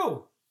 That's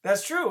true.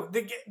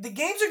 The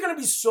games are going to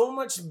be so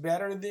much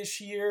better this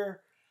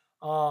year.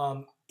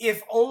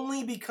 If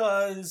only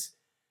because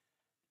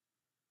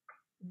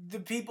the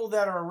people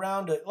that are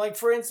around it. Like,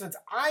 for instance,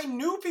 I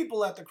knew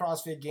people at the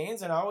CrossFit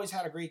Games and I always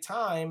had a great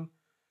time,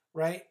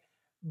 right?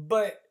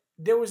 But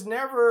there was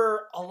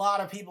never a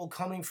lot of people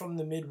coming from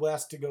the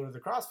Midwest to go to the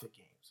CrossFit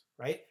Games,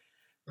 right?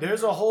 Mm-hmm.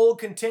 There's a whole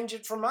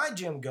contingent from my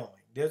gym going.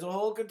 There's a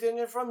whole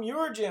contingent from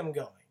your gym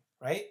going,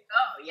 right?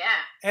 Oh, yeah.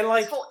 And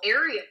like this whole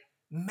area.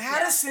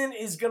 Madison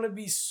is going to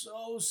be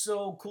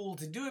so cool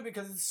to do it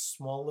because it's a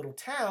small little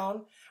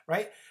town,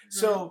 right? Mm-hmm.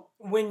 So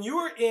when you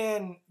were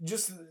in,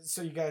 just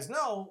so you guys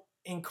know,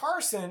 in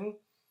Carson,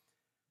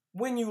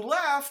 when you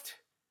left,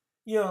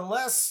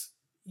 unless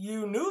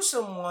you knew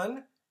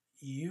someone,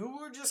 you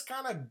were just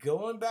kind of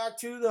going back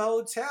to the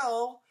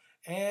hotel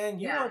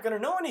and you weren't going to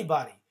know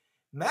anybody.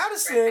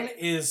 Madison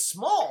is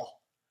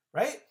small,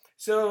 right?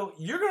 So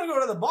you're going to go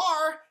to the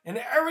bar, and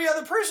every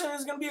other person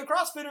is going to be a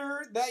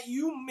CrossFitter that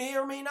you may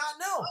or may not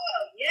know. Oh,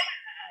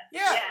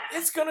 yeah.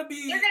 It's going to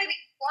be... They're going to be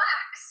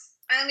flacks.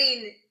 I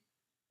mean,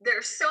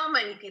 there's so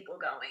many people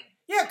going.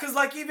 Yeah, because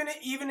like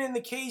even in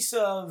the case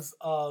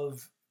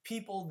of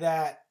people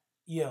that,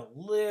 you know,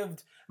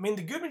 lived... I mean,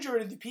 the good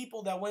majority of the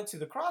people that went to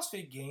the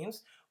CrossFit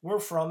Games were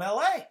from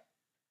LA,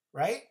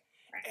 right?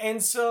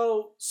 And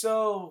so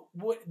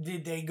what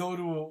did they go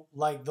to,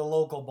 like, the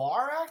local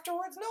bar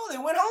afterwards? No, they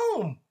went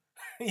home.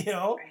 You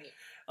know?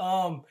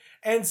 Right.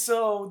 And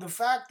so the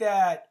fact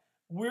that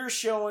we're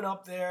showing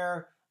up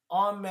there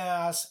en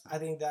masse, I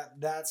think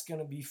that's going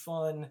to be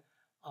fun.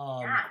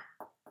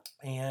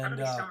 And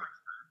so much fun.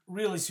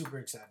 Really super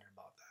excited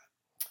about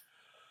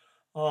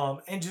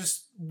that. And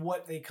just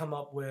what they come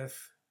up with,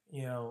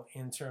 you know,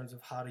 in terms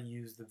of how to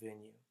use the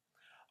venue.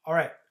 All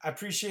right. I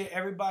appreciate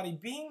everybody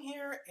being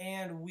here,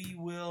 and we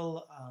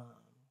will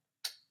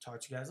talk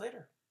to you guys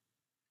later.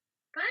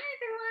 Bye,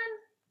 everyone.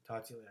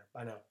 Talk to you later.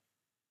 Bye now.